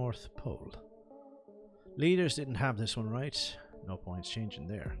North Pole. Leaders didn't have this one right. No points changing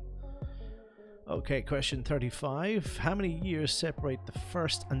there. Okay, question 35. How many years separate the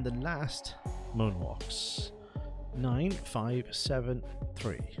first and the last moonwalks? 9, 5, 7,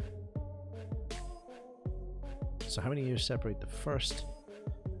 3. So how many years separate the first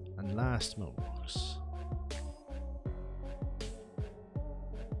and last moonwalks?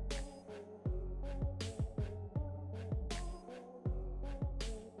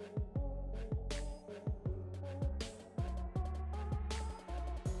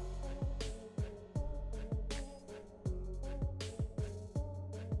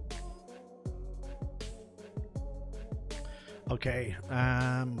 Okay,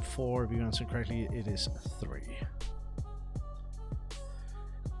 4 if you answer correctly, it is 3.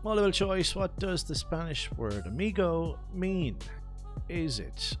 Multiple choice, what does the Spanish word amigo mean? Is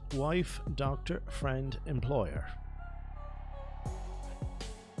it wife, doctor, friend, employer?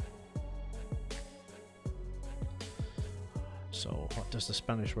 So what does the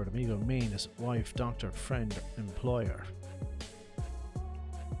Spanish word amigo mean? Is it wife, doctor, friend, employer?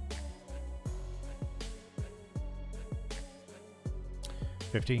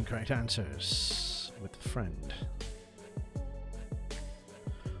 Fifteen correct answers with friend.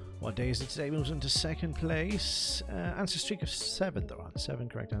 What day is it today? Moves into second place. Answer streak of 7 they're on. 7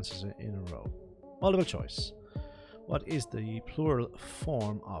 correct answers in a row. Multiple choice. What is the plural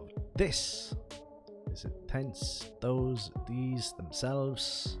form of this? Is it tense, those, these,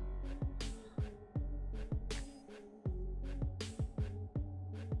 themselves?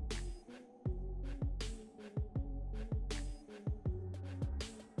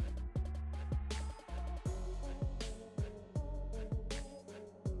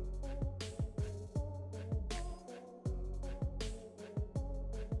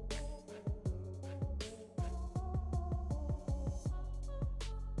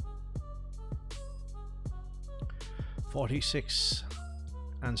 .46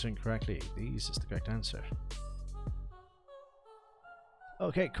 answering correctly. These is the correct answer.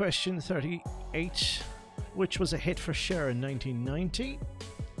 Okay, question 38. Which was a hit for Cher in 1990?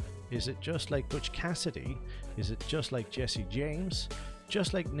 Is it Just Like Butch Cassidy? Is it Just Like Jesse James?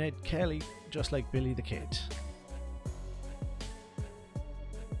 Just Like Ned Kelly? Just Like Billy the Kid?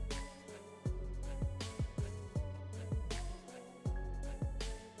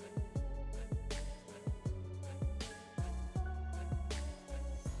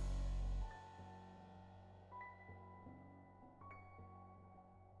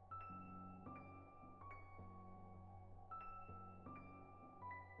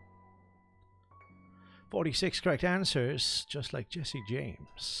 .46 correct answers, Just Like Jesse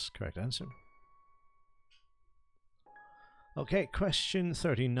James. Correct answer. Okay, question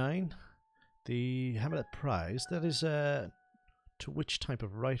 39. The Hamlet Prize. That is, to which type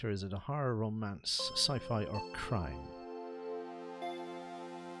of writer is it? A horror, romance, sci-fi, or crime?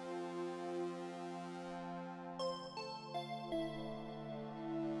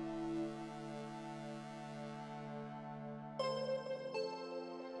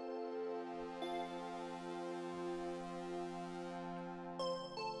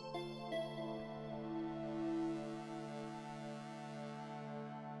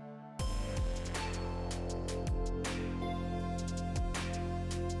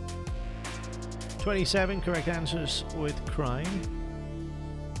 $27 correct answers with crime.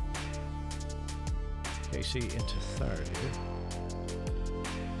 Casey into third here.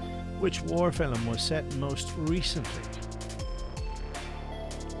 Which war film was set most recently?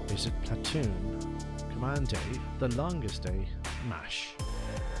 Is it Platoon, Command Day, The Longest Day, MASH?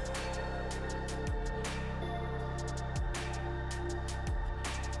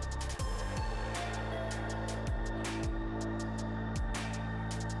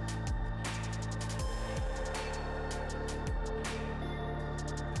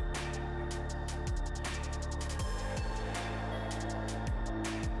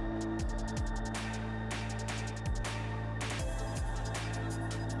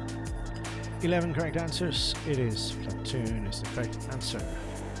 $11 correct answers. It is Platoon is the correct answer.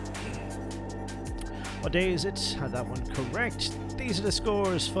 What day is it? Had that one correct. These are the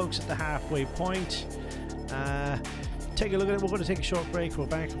scores, folks, at the halfway point. Take a look at it. We're going to take a short break. We're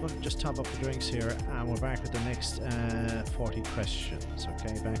back. We're going to just top up the drinks here, and we're back with the next 40 questions.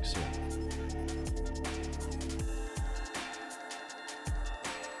 Okay, back soon.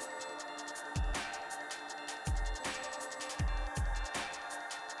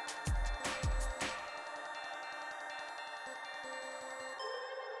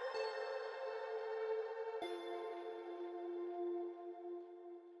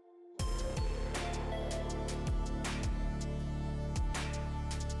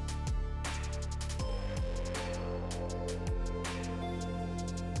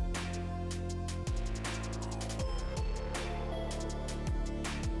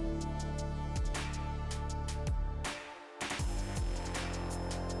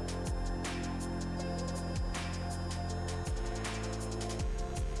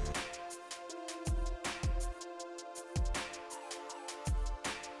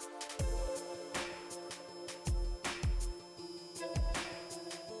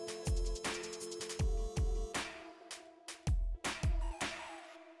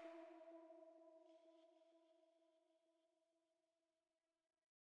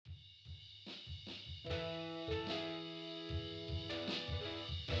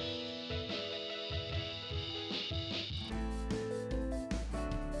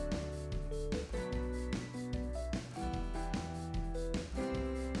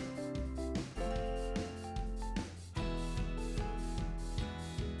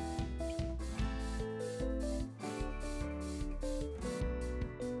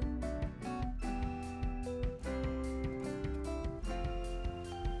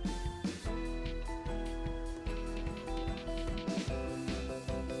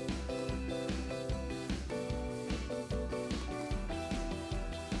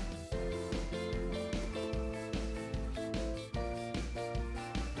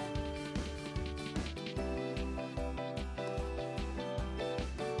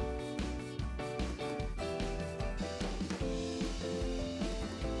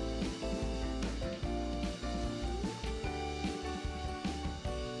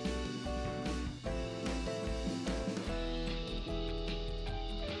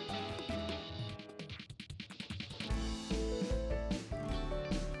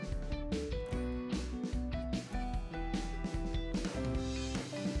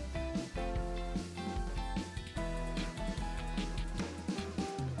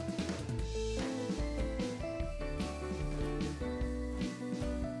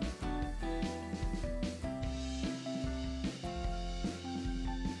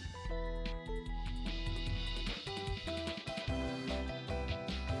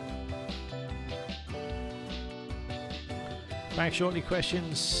 Back shortly.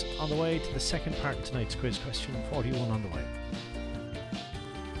 Questions on the way to the second part of tonight's quiz. Question 41 on the way.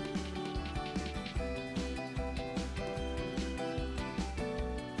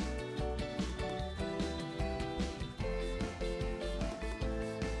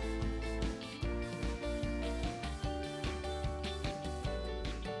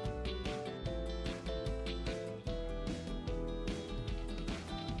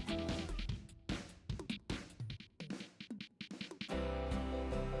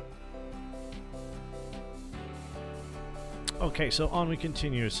 Okay, so on we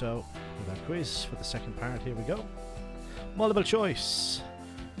continue. So with our quiz for the second part, here we go. Multiple choice.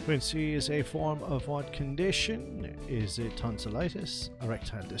 Quinsy is a form of what condition? Is it tonsillitis,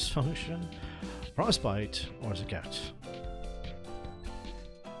 erectile dysfunction, frostbite, or is it gout?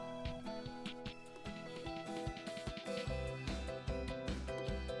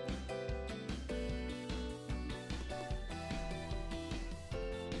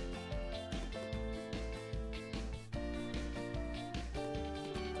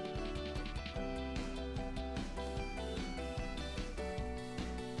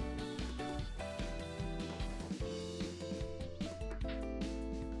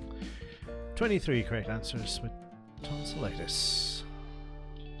 Twenty-three correct answers with tonsillitis.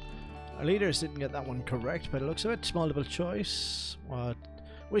 Our leaders didn't get that one correct by the looks of it. Multiple choice.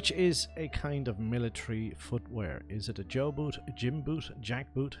 Which is a kind of military footwear? Is it a Joe boot, a Jim boot,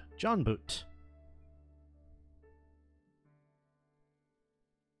 Jack boot, John boot?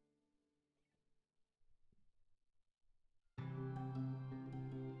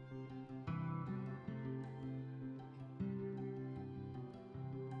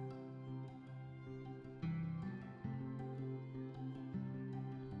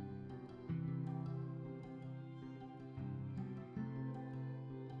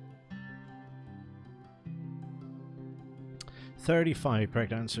 $35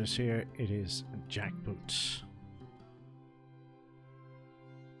 correct answers here. It is Jack boot.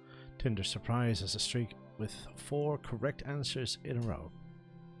 Tinder surprise as a streak with 4 correct answers in a row.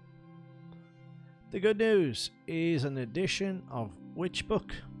 The good news is an edition of which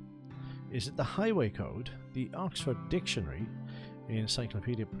book? Is it the Highway Code, the Oxford Dictionary,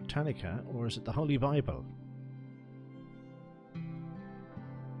 Encyclopedia Britannica, or is it the Holy Bible?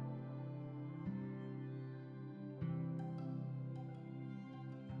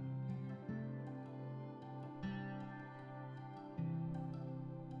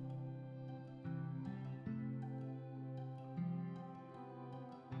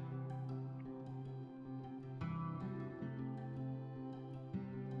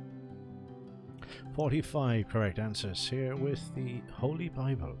 $45 correct answers here with the Holy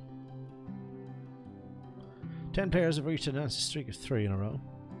Bible. 10 players have reached an answer streak of 3 in a row.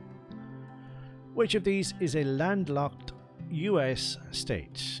 Which of these is a landlocked US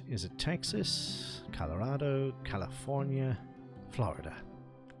state? Is it Texas, Colorado, California, Florida?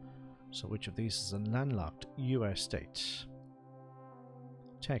 So which of these is a landlocked US state?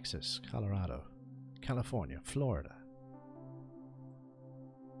 Texas, Colorado, California, Florida.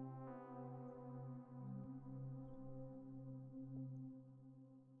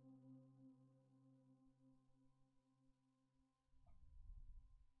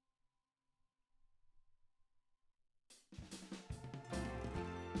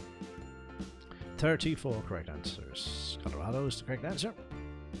 $34 correct answers. Colorado is the correct answer.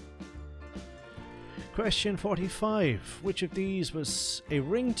 Question 45. Which of these was a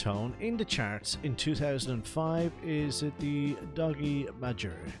ringtone in the charts in 2005? Is it the Doggy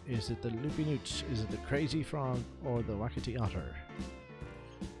Badger? Is it the Loopy Newt? Is it the Crazy Frog or the Wackety Otter?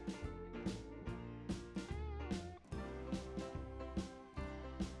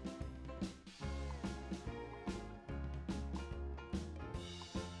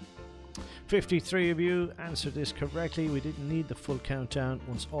 $53 of you answered this correctly. We didn't need the full countdown.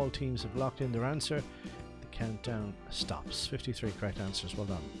 Once all teams have locked in their answer, the countdown stops. 53 correct answers. Well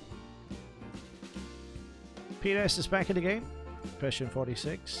done. Pete S is back in the game. Question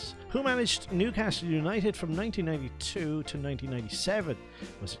 46. Who managed Newcastle United from 1992 to 1997?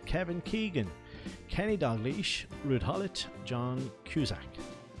 Was it Kevin Keegan, Kenny Dalglish, Ruud Gullit, John Cusack?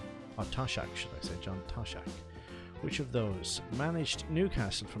 Or Toshak, should I say, John Toshak. Which of those managed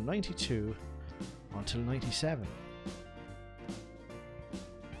Newcastle from 92 until 97?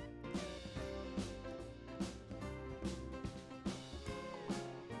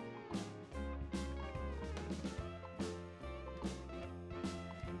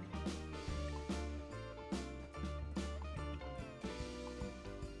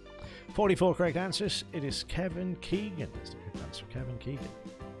 $44 correct answers. It is Kevin Keegan. Is the correct answer. Kevin Keegan.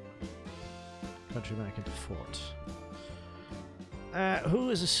 Country back into fourth. Who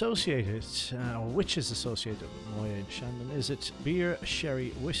is associated, or which is associated with Moya and Shandon? Is it beer, sherry,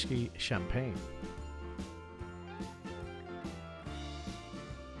 whiskey, champagne?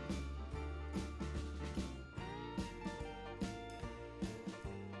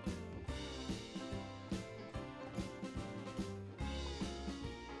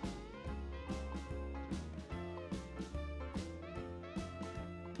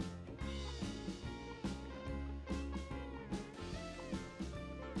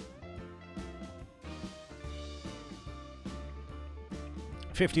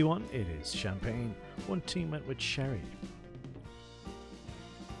 51, it is champagne. One team went with sherry.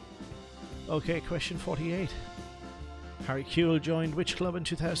 Okay, question 48. Harry Kewell joined which club in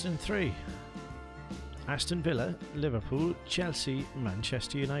 2003? Aston Villa, Liverpool, Chelsea,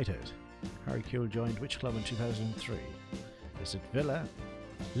 Manchester United. Harry Kewell joined which club in 2003? Is it Villa,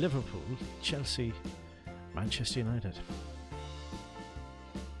 Liverpool, Chelsea, Manchester United?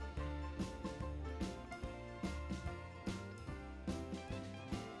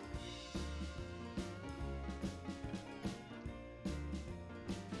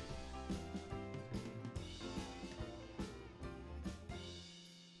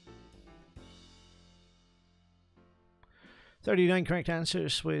 "39 correct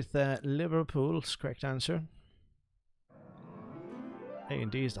answers with Liverpool's correct answer.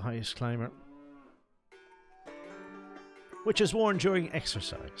 A&D is the highest climber. Which is worn during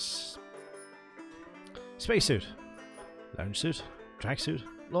exercise? Spacesuit, lounge suit, tracksuit,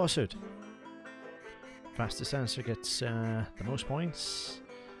 lawsuit. Fastest answer gets the most points.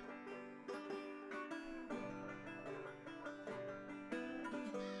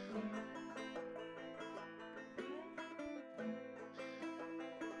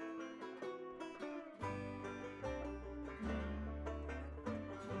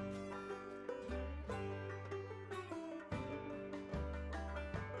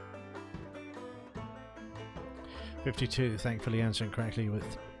 "52, thankfully answering correctly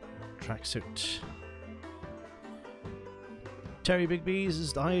with tracksuit. Terry Bigbees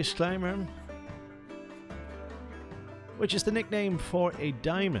is the highest climber. Which is the nickname for a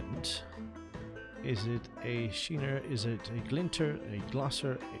diamond? Is it a sheener? Is it a glinter? A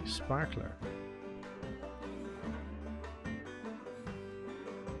glosser? A sparkler?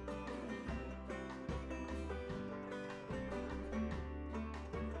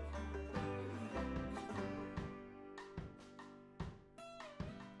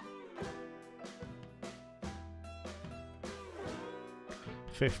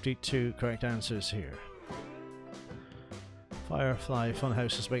 "52 correct answers here. Firefly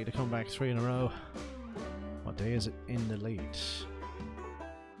Funhouse is waiting to come back 3 in a row. What day is it in the lead?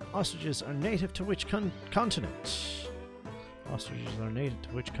 Ostriches are native to which continent? Ostriches are native to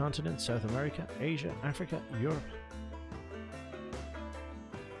which continent? South America, Asia, Africa, Europe?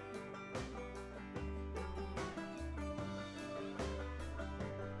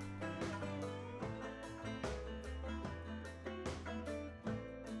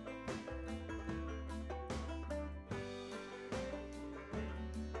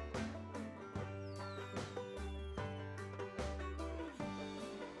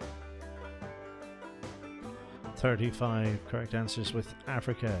 "35 correct answers with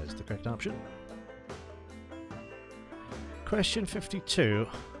Africa is the correct option. Question 52.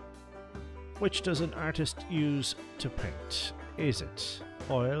 Which does an artist use to paint? Is it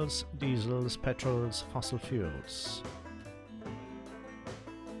oils, diesels, petrols, fossil fuels?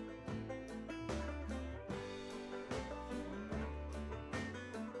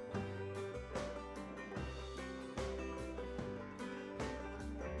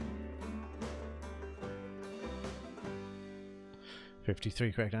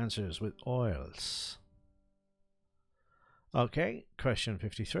 "53 correct answers with oils. Okay, question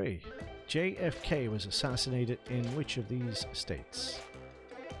 53. JFK was assassinated in which of these states?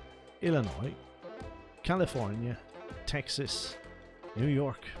 Illinois, California, Texas, New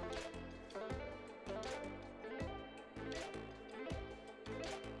York?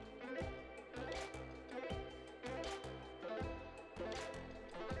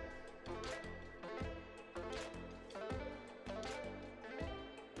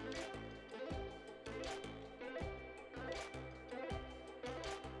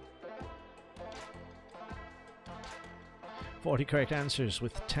 "40 correct answers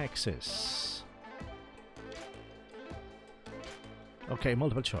with Texas. Okay,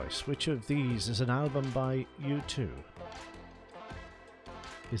 multiple choice. Which of these is an album by U2?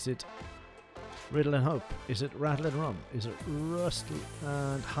 Is it Riddle and Hope? Is it Rattle and Rum? Is it Rustle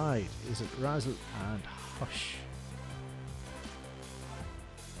and Hide? Is it Razzle and Hush?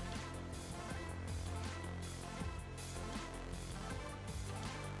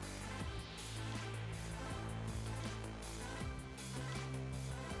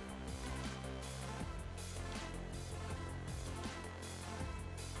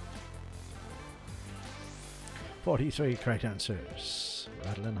 "43 correct answers.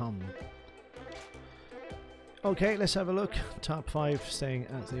 Rattle and Hum. Okay, let's have a look. Top 5 staying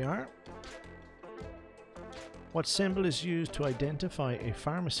as they are. What symbol is used to identify a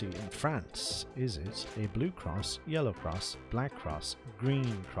pharmacy in France? Is it a blue cross, yellow cross, black cross,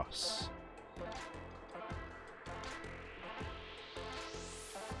 green cross?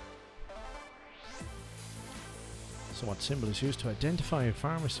 So what symbol is used to identify a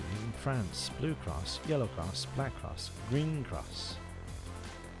pharmacy in France? Blue cross, yellow cross, black cross, green cross.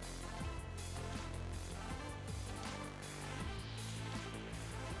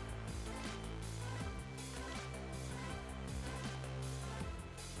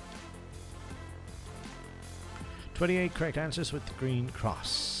 "28 correct answers with the green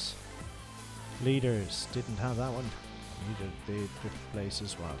cross. Leaders didn't have that one. Neither did fifth place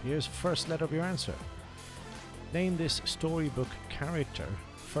as well. Here's the first letter of your answer. Name this storybook character.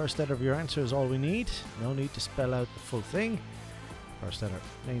 First letter of your answer is all we need. No need to spell out the full thing. First letter.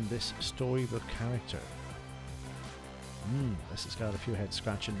 Name this storybook character. This has got a few heads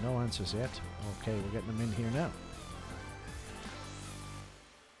scratching. No answers yet. Okay, we're getting them in here now.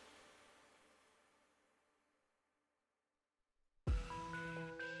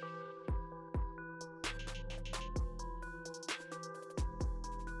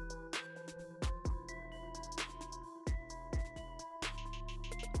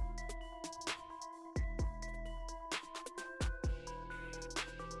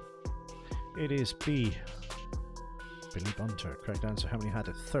 It is B. Billy Bunter. Correct answer. How many had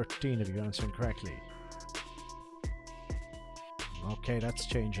it? 13 of you answering correctly. Okay, that's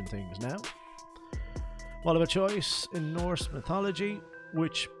changing things now. Multiple choice. In Norse mythology,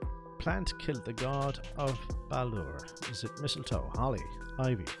 which plant killed the god of Baldur? Is it mistletoe, holly,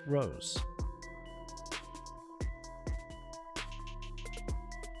 ivy, rose?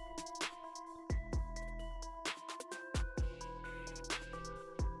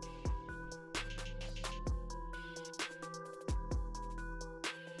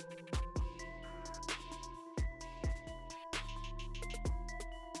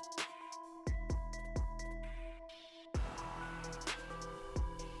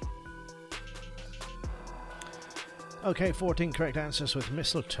 Okay, 14 correct answers with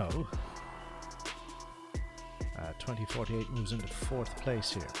mistletoe. 2048 moves into fourth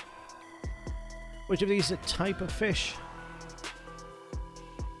place here. Which of these is a type of fish?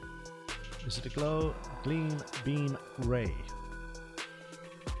 Is it a glow, gleam, beam, ray?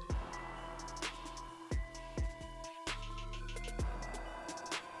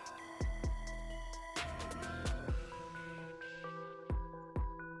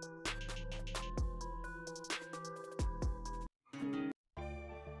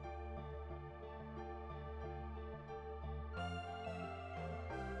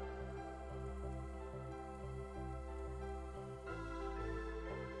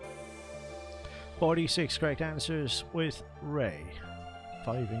 "46 correct answers with ray."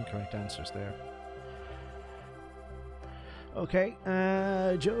 5 incorrect answers there. Okay,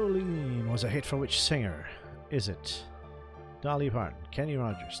 Jolene was a hit for which singer? Is it Dolly Parton, Kenny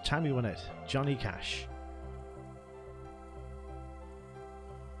Rogers, Tammy Wynette, Johnny Cash?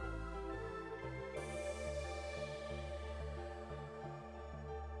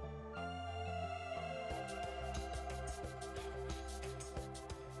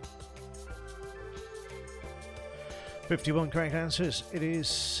 "51 correct answers. It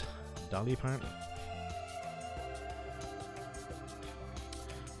is Dolly Parton.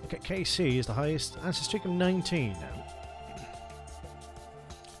 Okay, KC is the highest. Answer streak of 19 now.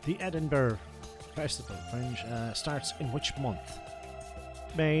 The Edinburgh Festival Fringe starts in which month?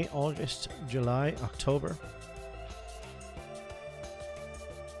 May, August, July, October?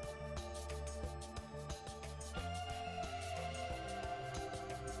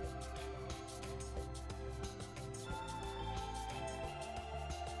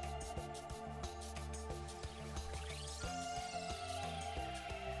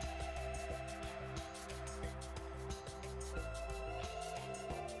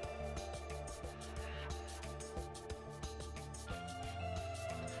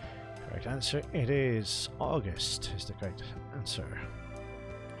 Answer, it is August is the correct answer.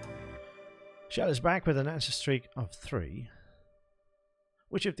 Shell is back with an answer streak of 3.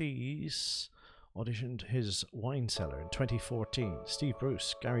 Which of these auditioned his wine cellar in 2014? Steve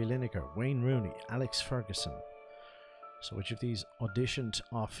Bruce, Gary Lineker, Wayne Rooney, Alex Ferguson. So which of these auditioned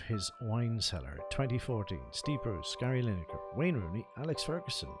off his wine cellar in 2014? Steve Bruce, Gary Lineker, Wayne Rooney, Alex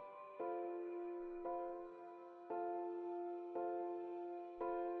Ferguson.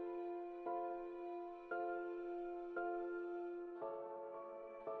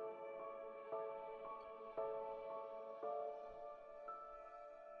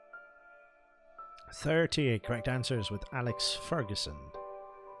 "38 correct answers with Alex Ferguson."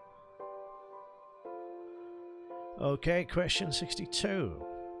 Okay, question 62.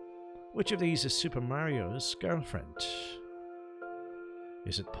 Which of these is Super Mario's girlfriend?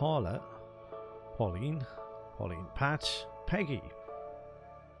 Is it Paula, Pauline, Pauline Pat, Peggy?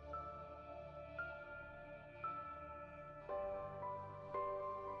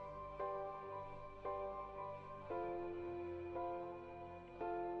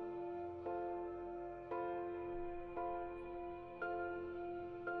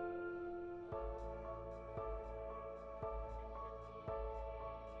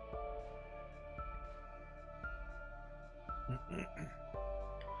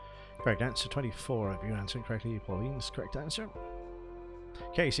 Correct answer. 24 of you answering correctly. Pauline's correct answer.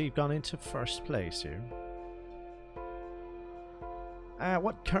 Okay, so you've gone into first place here.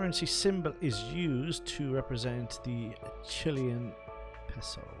 What currency symbol is used to represent the Chilean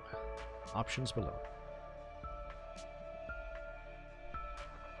peso? Options below.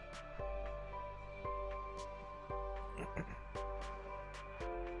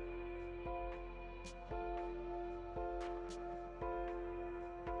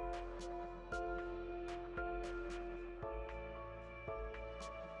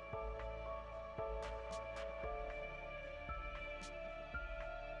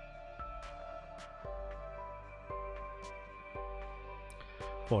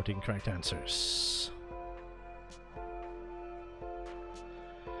 Correct answers.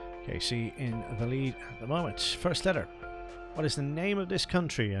 KC in the lead at the moment. First letter. What is the name of this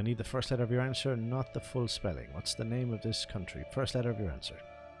country? I need the first letter of your answer, not the full spelling. What's the name of this country? First letter of your answer.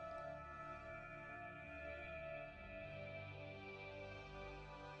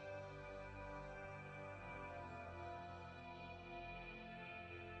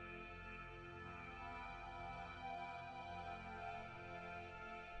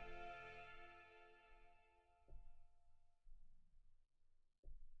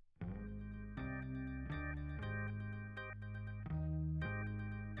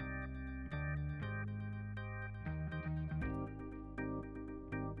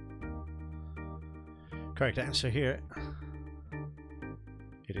 Correct answer here.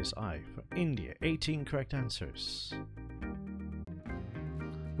 It is I for India. 18 correct answers.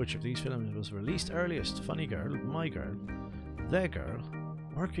 Which of these films was released earliest? Funny Girl, My Girl, The Girl,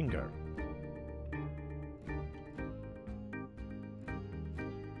 Working Girl.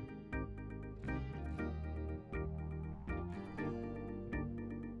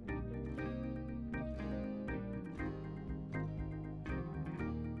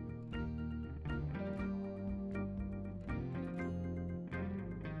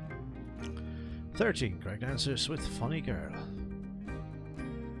 Correct answers with Funny Girl.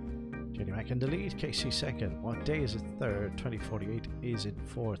 Jenny Mac in the lead, KC second. What day is it third? 2048 is it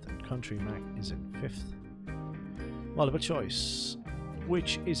fourth? And Country Mac is it fifth? Multiple choice.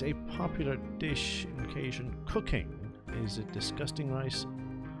 Which is a popular dish in Cajun cooking? Is it disgusting rice,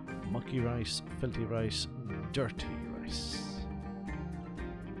 mucky rice, filthy rice, dirty rice?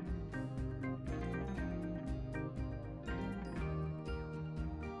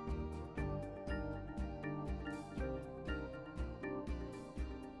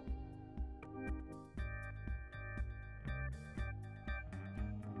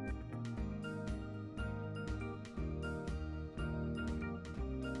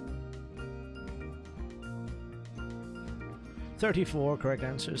 Correct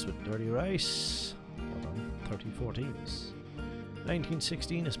answers with dirty rice. Well done. 34 teams.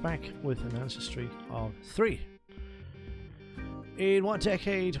 1916 is back with an answer streak of 3. In what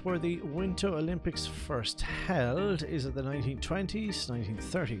decade were the Winter Olympics first held? Is it the 1920s,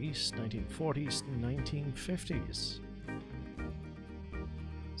 1930s, 1940s, 1950s?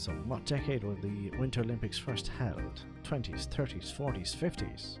 So what decade were the Winter Olympics first held? 20s, 30s, 40s,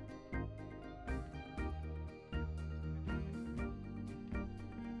 50s?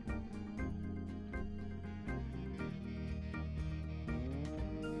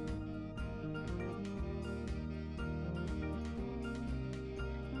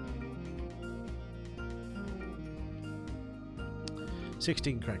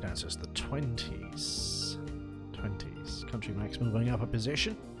 Correct answers. The 20s. 20s. Country Max moving up a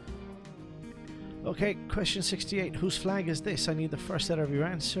position. Okay, question 68. Whose flag is this? I need the first letter of your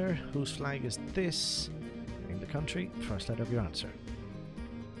answer. Whose flag is this? Name the country. First letter of your answer.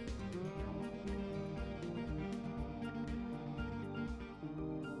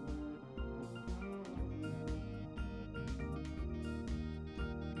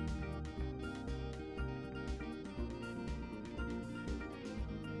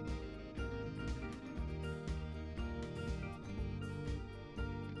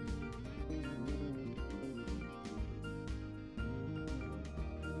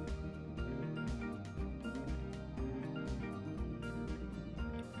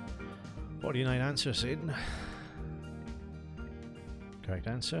 Answers in. Correct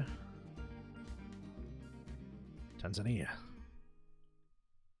answer. Tanzania.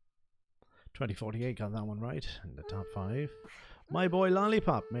 2048 got that one right in the top 5. My Boy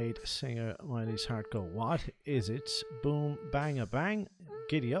Lollipop made singer Miley's heart go. What is it? Boom, bang, a bang,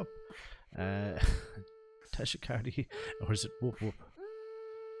 giddy up. Tasha Cardi, or is it whoop whoop?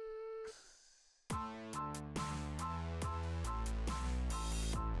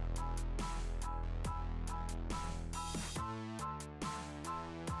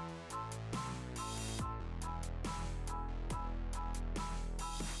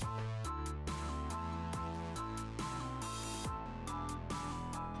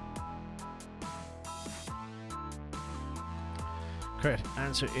 Correct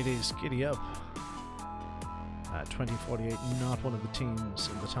answer, it is Giddy Up. 2048, not one of the teams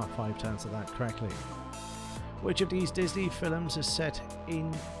in the top 5 to answer that correctly. Which of these Disney films is set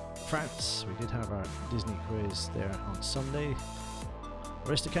in France? We did have our Disney quiz there on Sunday.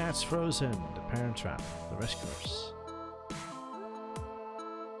 Aristocats, Frozen, The Parent Trap, The Rescuers.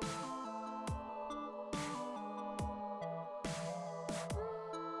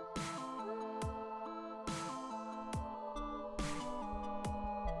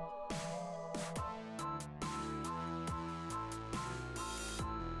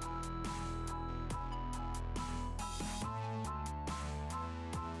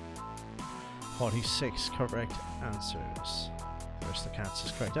 Six correct answers. Aristocats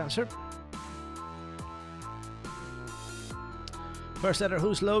is correct answer. First letter,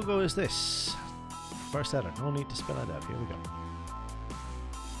 whose logo is this? First letter, no need to spell it out. Here we go.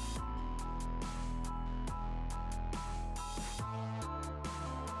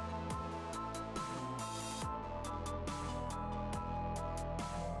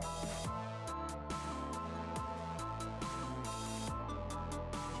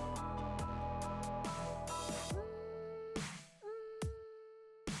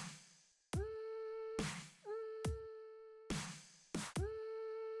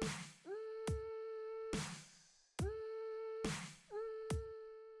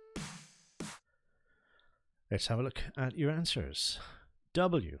 Let's have a look at your answers.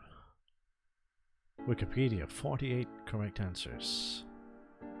 W. Wikipedia, 48 correct answers.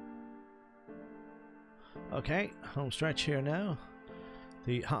 Okay, home stretch here now.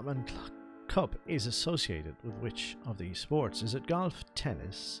 The Hopman Cup is associated with which of these sports? Is it golf,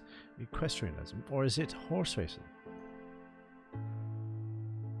 tennis, equestrianism, or is it horse racing?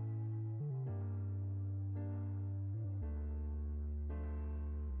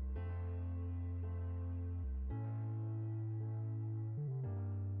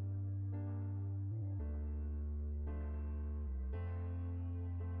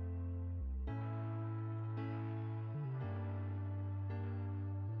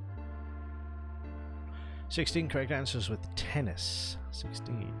 Sixteen correct answers with tennis.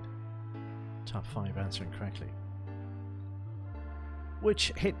 16. Top 5 answering correctly.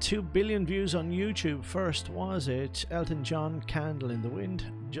 Which hit 2 billion views on YouTube first? Was it Elton John, Candle in the Wind,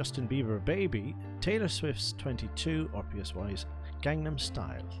 Justin Bieber, Baby, Taylor Swift's 22, or PSY's Gangnam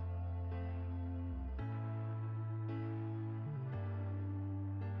Style?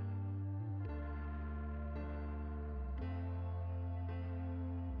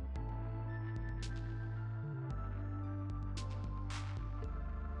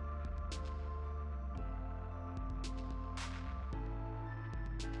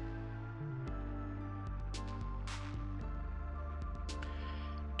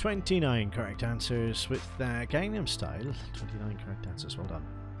 $29 correct answers with Gangnam Style. 29 correct answers, well done.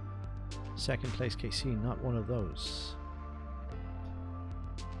 Second place KC, not one of those.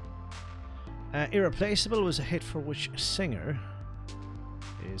 Irreplaceable was a hit for which singer?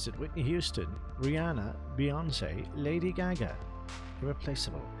 Is it Whitney Houston, Rihanna, Beyonce, Lady Gaga?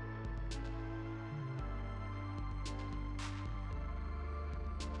 Irreplaceable.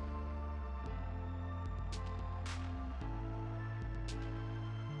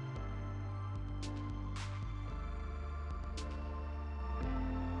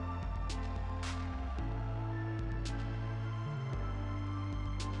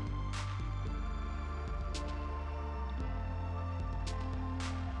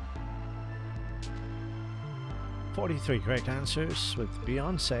 Three correct answers with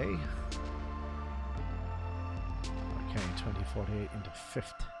Beyonce. Okay, 2048 into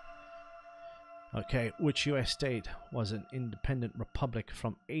 5th. Okay, which US state was an independent republic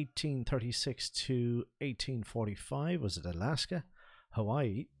from 1836 to 1845? Was it Alaska,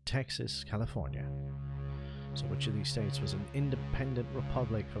 Hawaii, Texas, California? So which of these states was an independent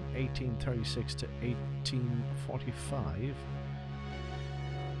republic from 1836 to 1845?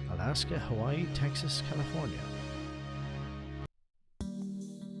 Alaska, Hawaii, Texas, California.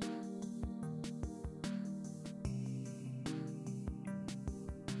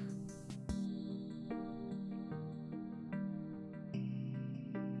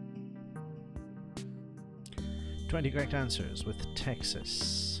 Correct answers with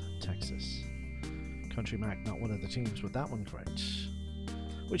Texas. Country Mac, not one of the teams with that one correct.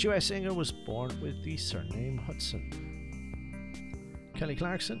 Which US singer was born with the surname Hudson? Kelly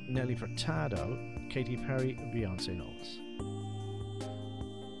Clarkson, Nelly Furtado, Katy Perry, Beyonce Knowles.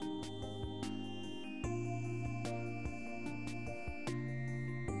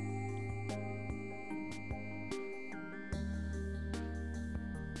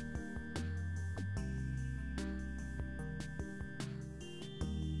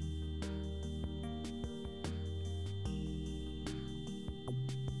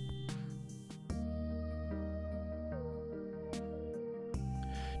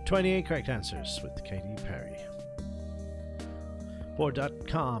 28 correct answers with Katy Perry.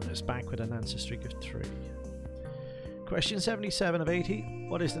 Board.com is back with an answer streak of 3. Question 77 of 80.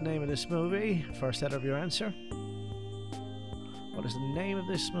 What is the name of this movie? First letter of your answer. What is the name of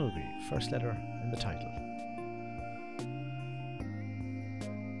this movie? First letter in the title.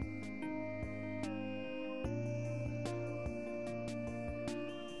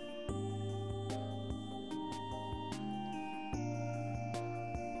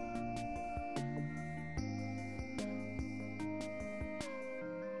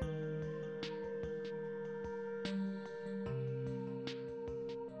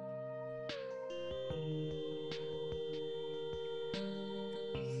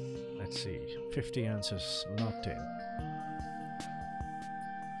 Let's see, 50 answers locked in.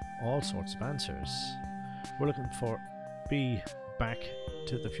 All sorts of answers. We're looking for B, Back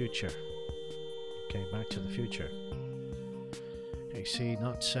to the Future. Okay, Back to the Future. Okay, C,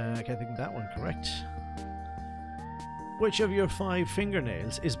 not getting that one correct. Which of your 5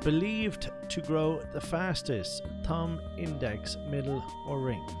 fingernails is believed to grow the fastest? Thumb, index, middle, or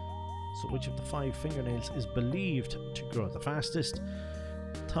ring? So which of the 5 fingernails is believed to grow the fastest?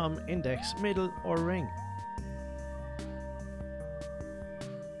 Thumb, index, middle, or ring?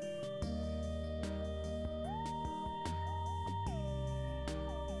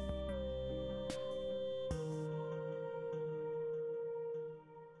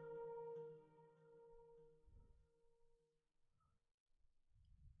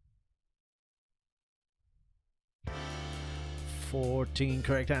 Fourteen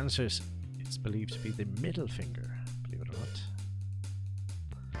correct answers. It's believed to be the middle finger, believe it or not.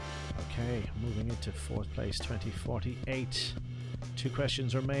 Okay, moving into 4th place, 2048. 2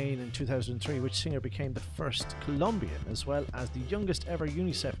 questions remain. In 2003, which singer became the first Colombian as well as the youngest ever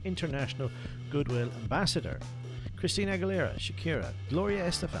UNICEF International Goodwill Ambassador? Christina Aguilera, Shakira, Gloria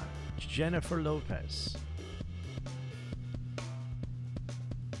Estefan, Jennifer Lopez.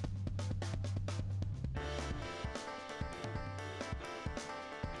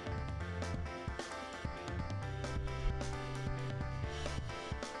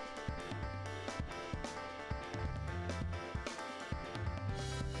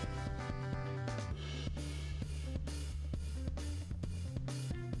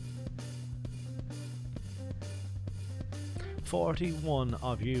 "41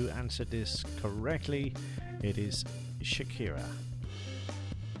 of you answered this correctly. It is Shakira.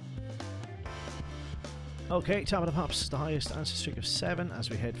 Okay, top of the pops, the highest answer streak of 7 as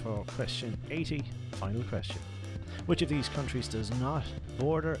we head for question 80, final question. Which of these countries does not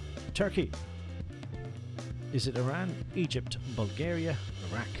border Turkey? Is it Iran, Egypt, Bulgaria,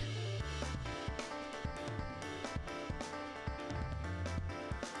 Iraq?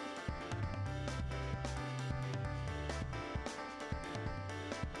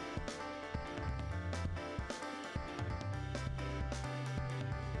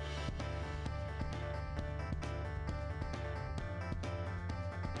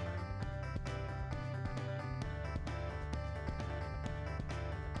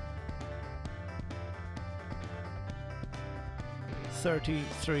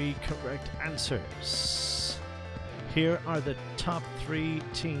 "33 correct answers. Here are the top 3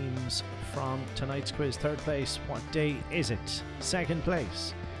 teams from tonight's quiz. 3rd place, what day is it? 2nd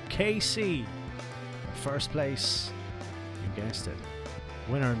place, KC. 1st place, you guessed it,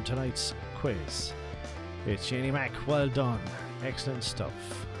 winner in tonight's quiz. It's Jeannie Mac. Well done. Excellent stuff.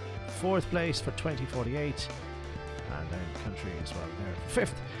 4th place for 2048. And then country as well there.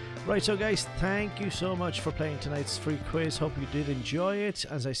 5th. Right, so guys, thank you so much for playing tonight's free quiz. Hope you did enjoy it.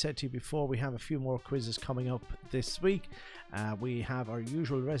 As I said to you before, we have a few more quizzes coming up this week. We have our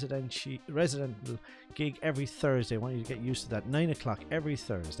usual residential gig every Thursday. I want you to get used to that. 9 o'clock every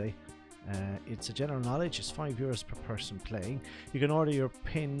Thursday. It's a general knowledge. It's €5 per person playing. You can order your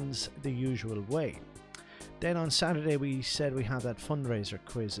pins the usual way. Then on Saturday we said we have that fundraiser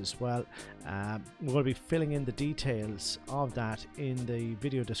quiz as well. We're going to be filling in the details of that in the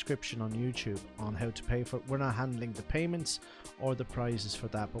video description on YouTube on how to pay for it. We're not handling the payments or the prizes for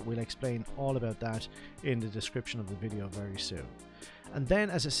that, but we'll explain all about that in the description of the video very soon. And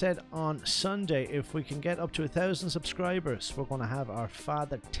then, as I said, on Sunday, if we can get up to 1,000 subscribers, we're going to have our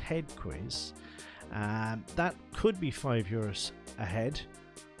Father Ted quiz. That could be €5 ahead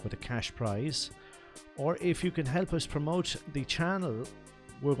with a cash prize. Or if you can help us promote the channel,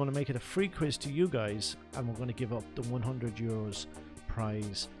 we're going to make it a free quiz to you guys, and we're going to give up the €100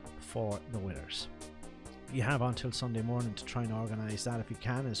 prize for the winners. You have until Sunday morning to try and organise that if you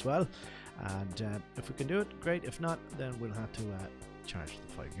can as well. And if we can do it, great. If not, then we'll have to charge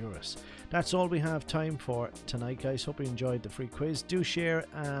the €5. That's all we have time for tonight, guys. Hope you enjoyed the free quiz. Do share,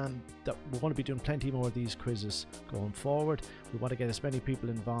 that we're going to be doing plenty more of these quizzes going forward. We want to get as many people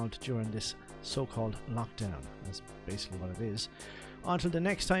involved during this so-called lockdown. That's basically what it is. Until the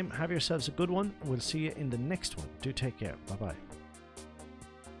next time, have yourselves a good one. We'll see you in the next one. Do take care. Bye bye.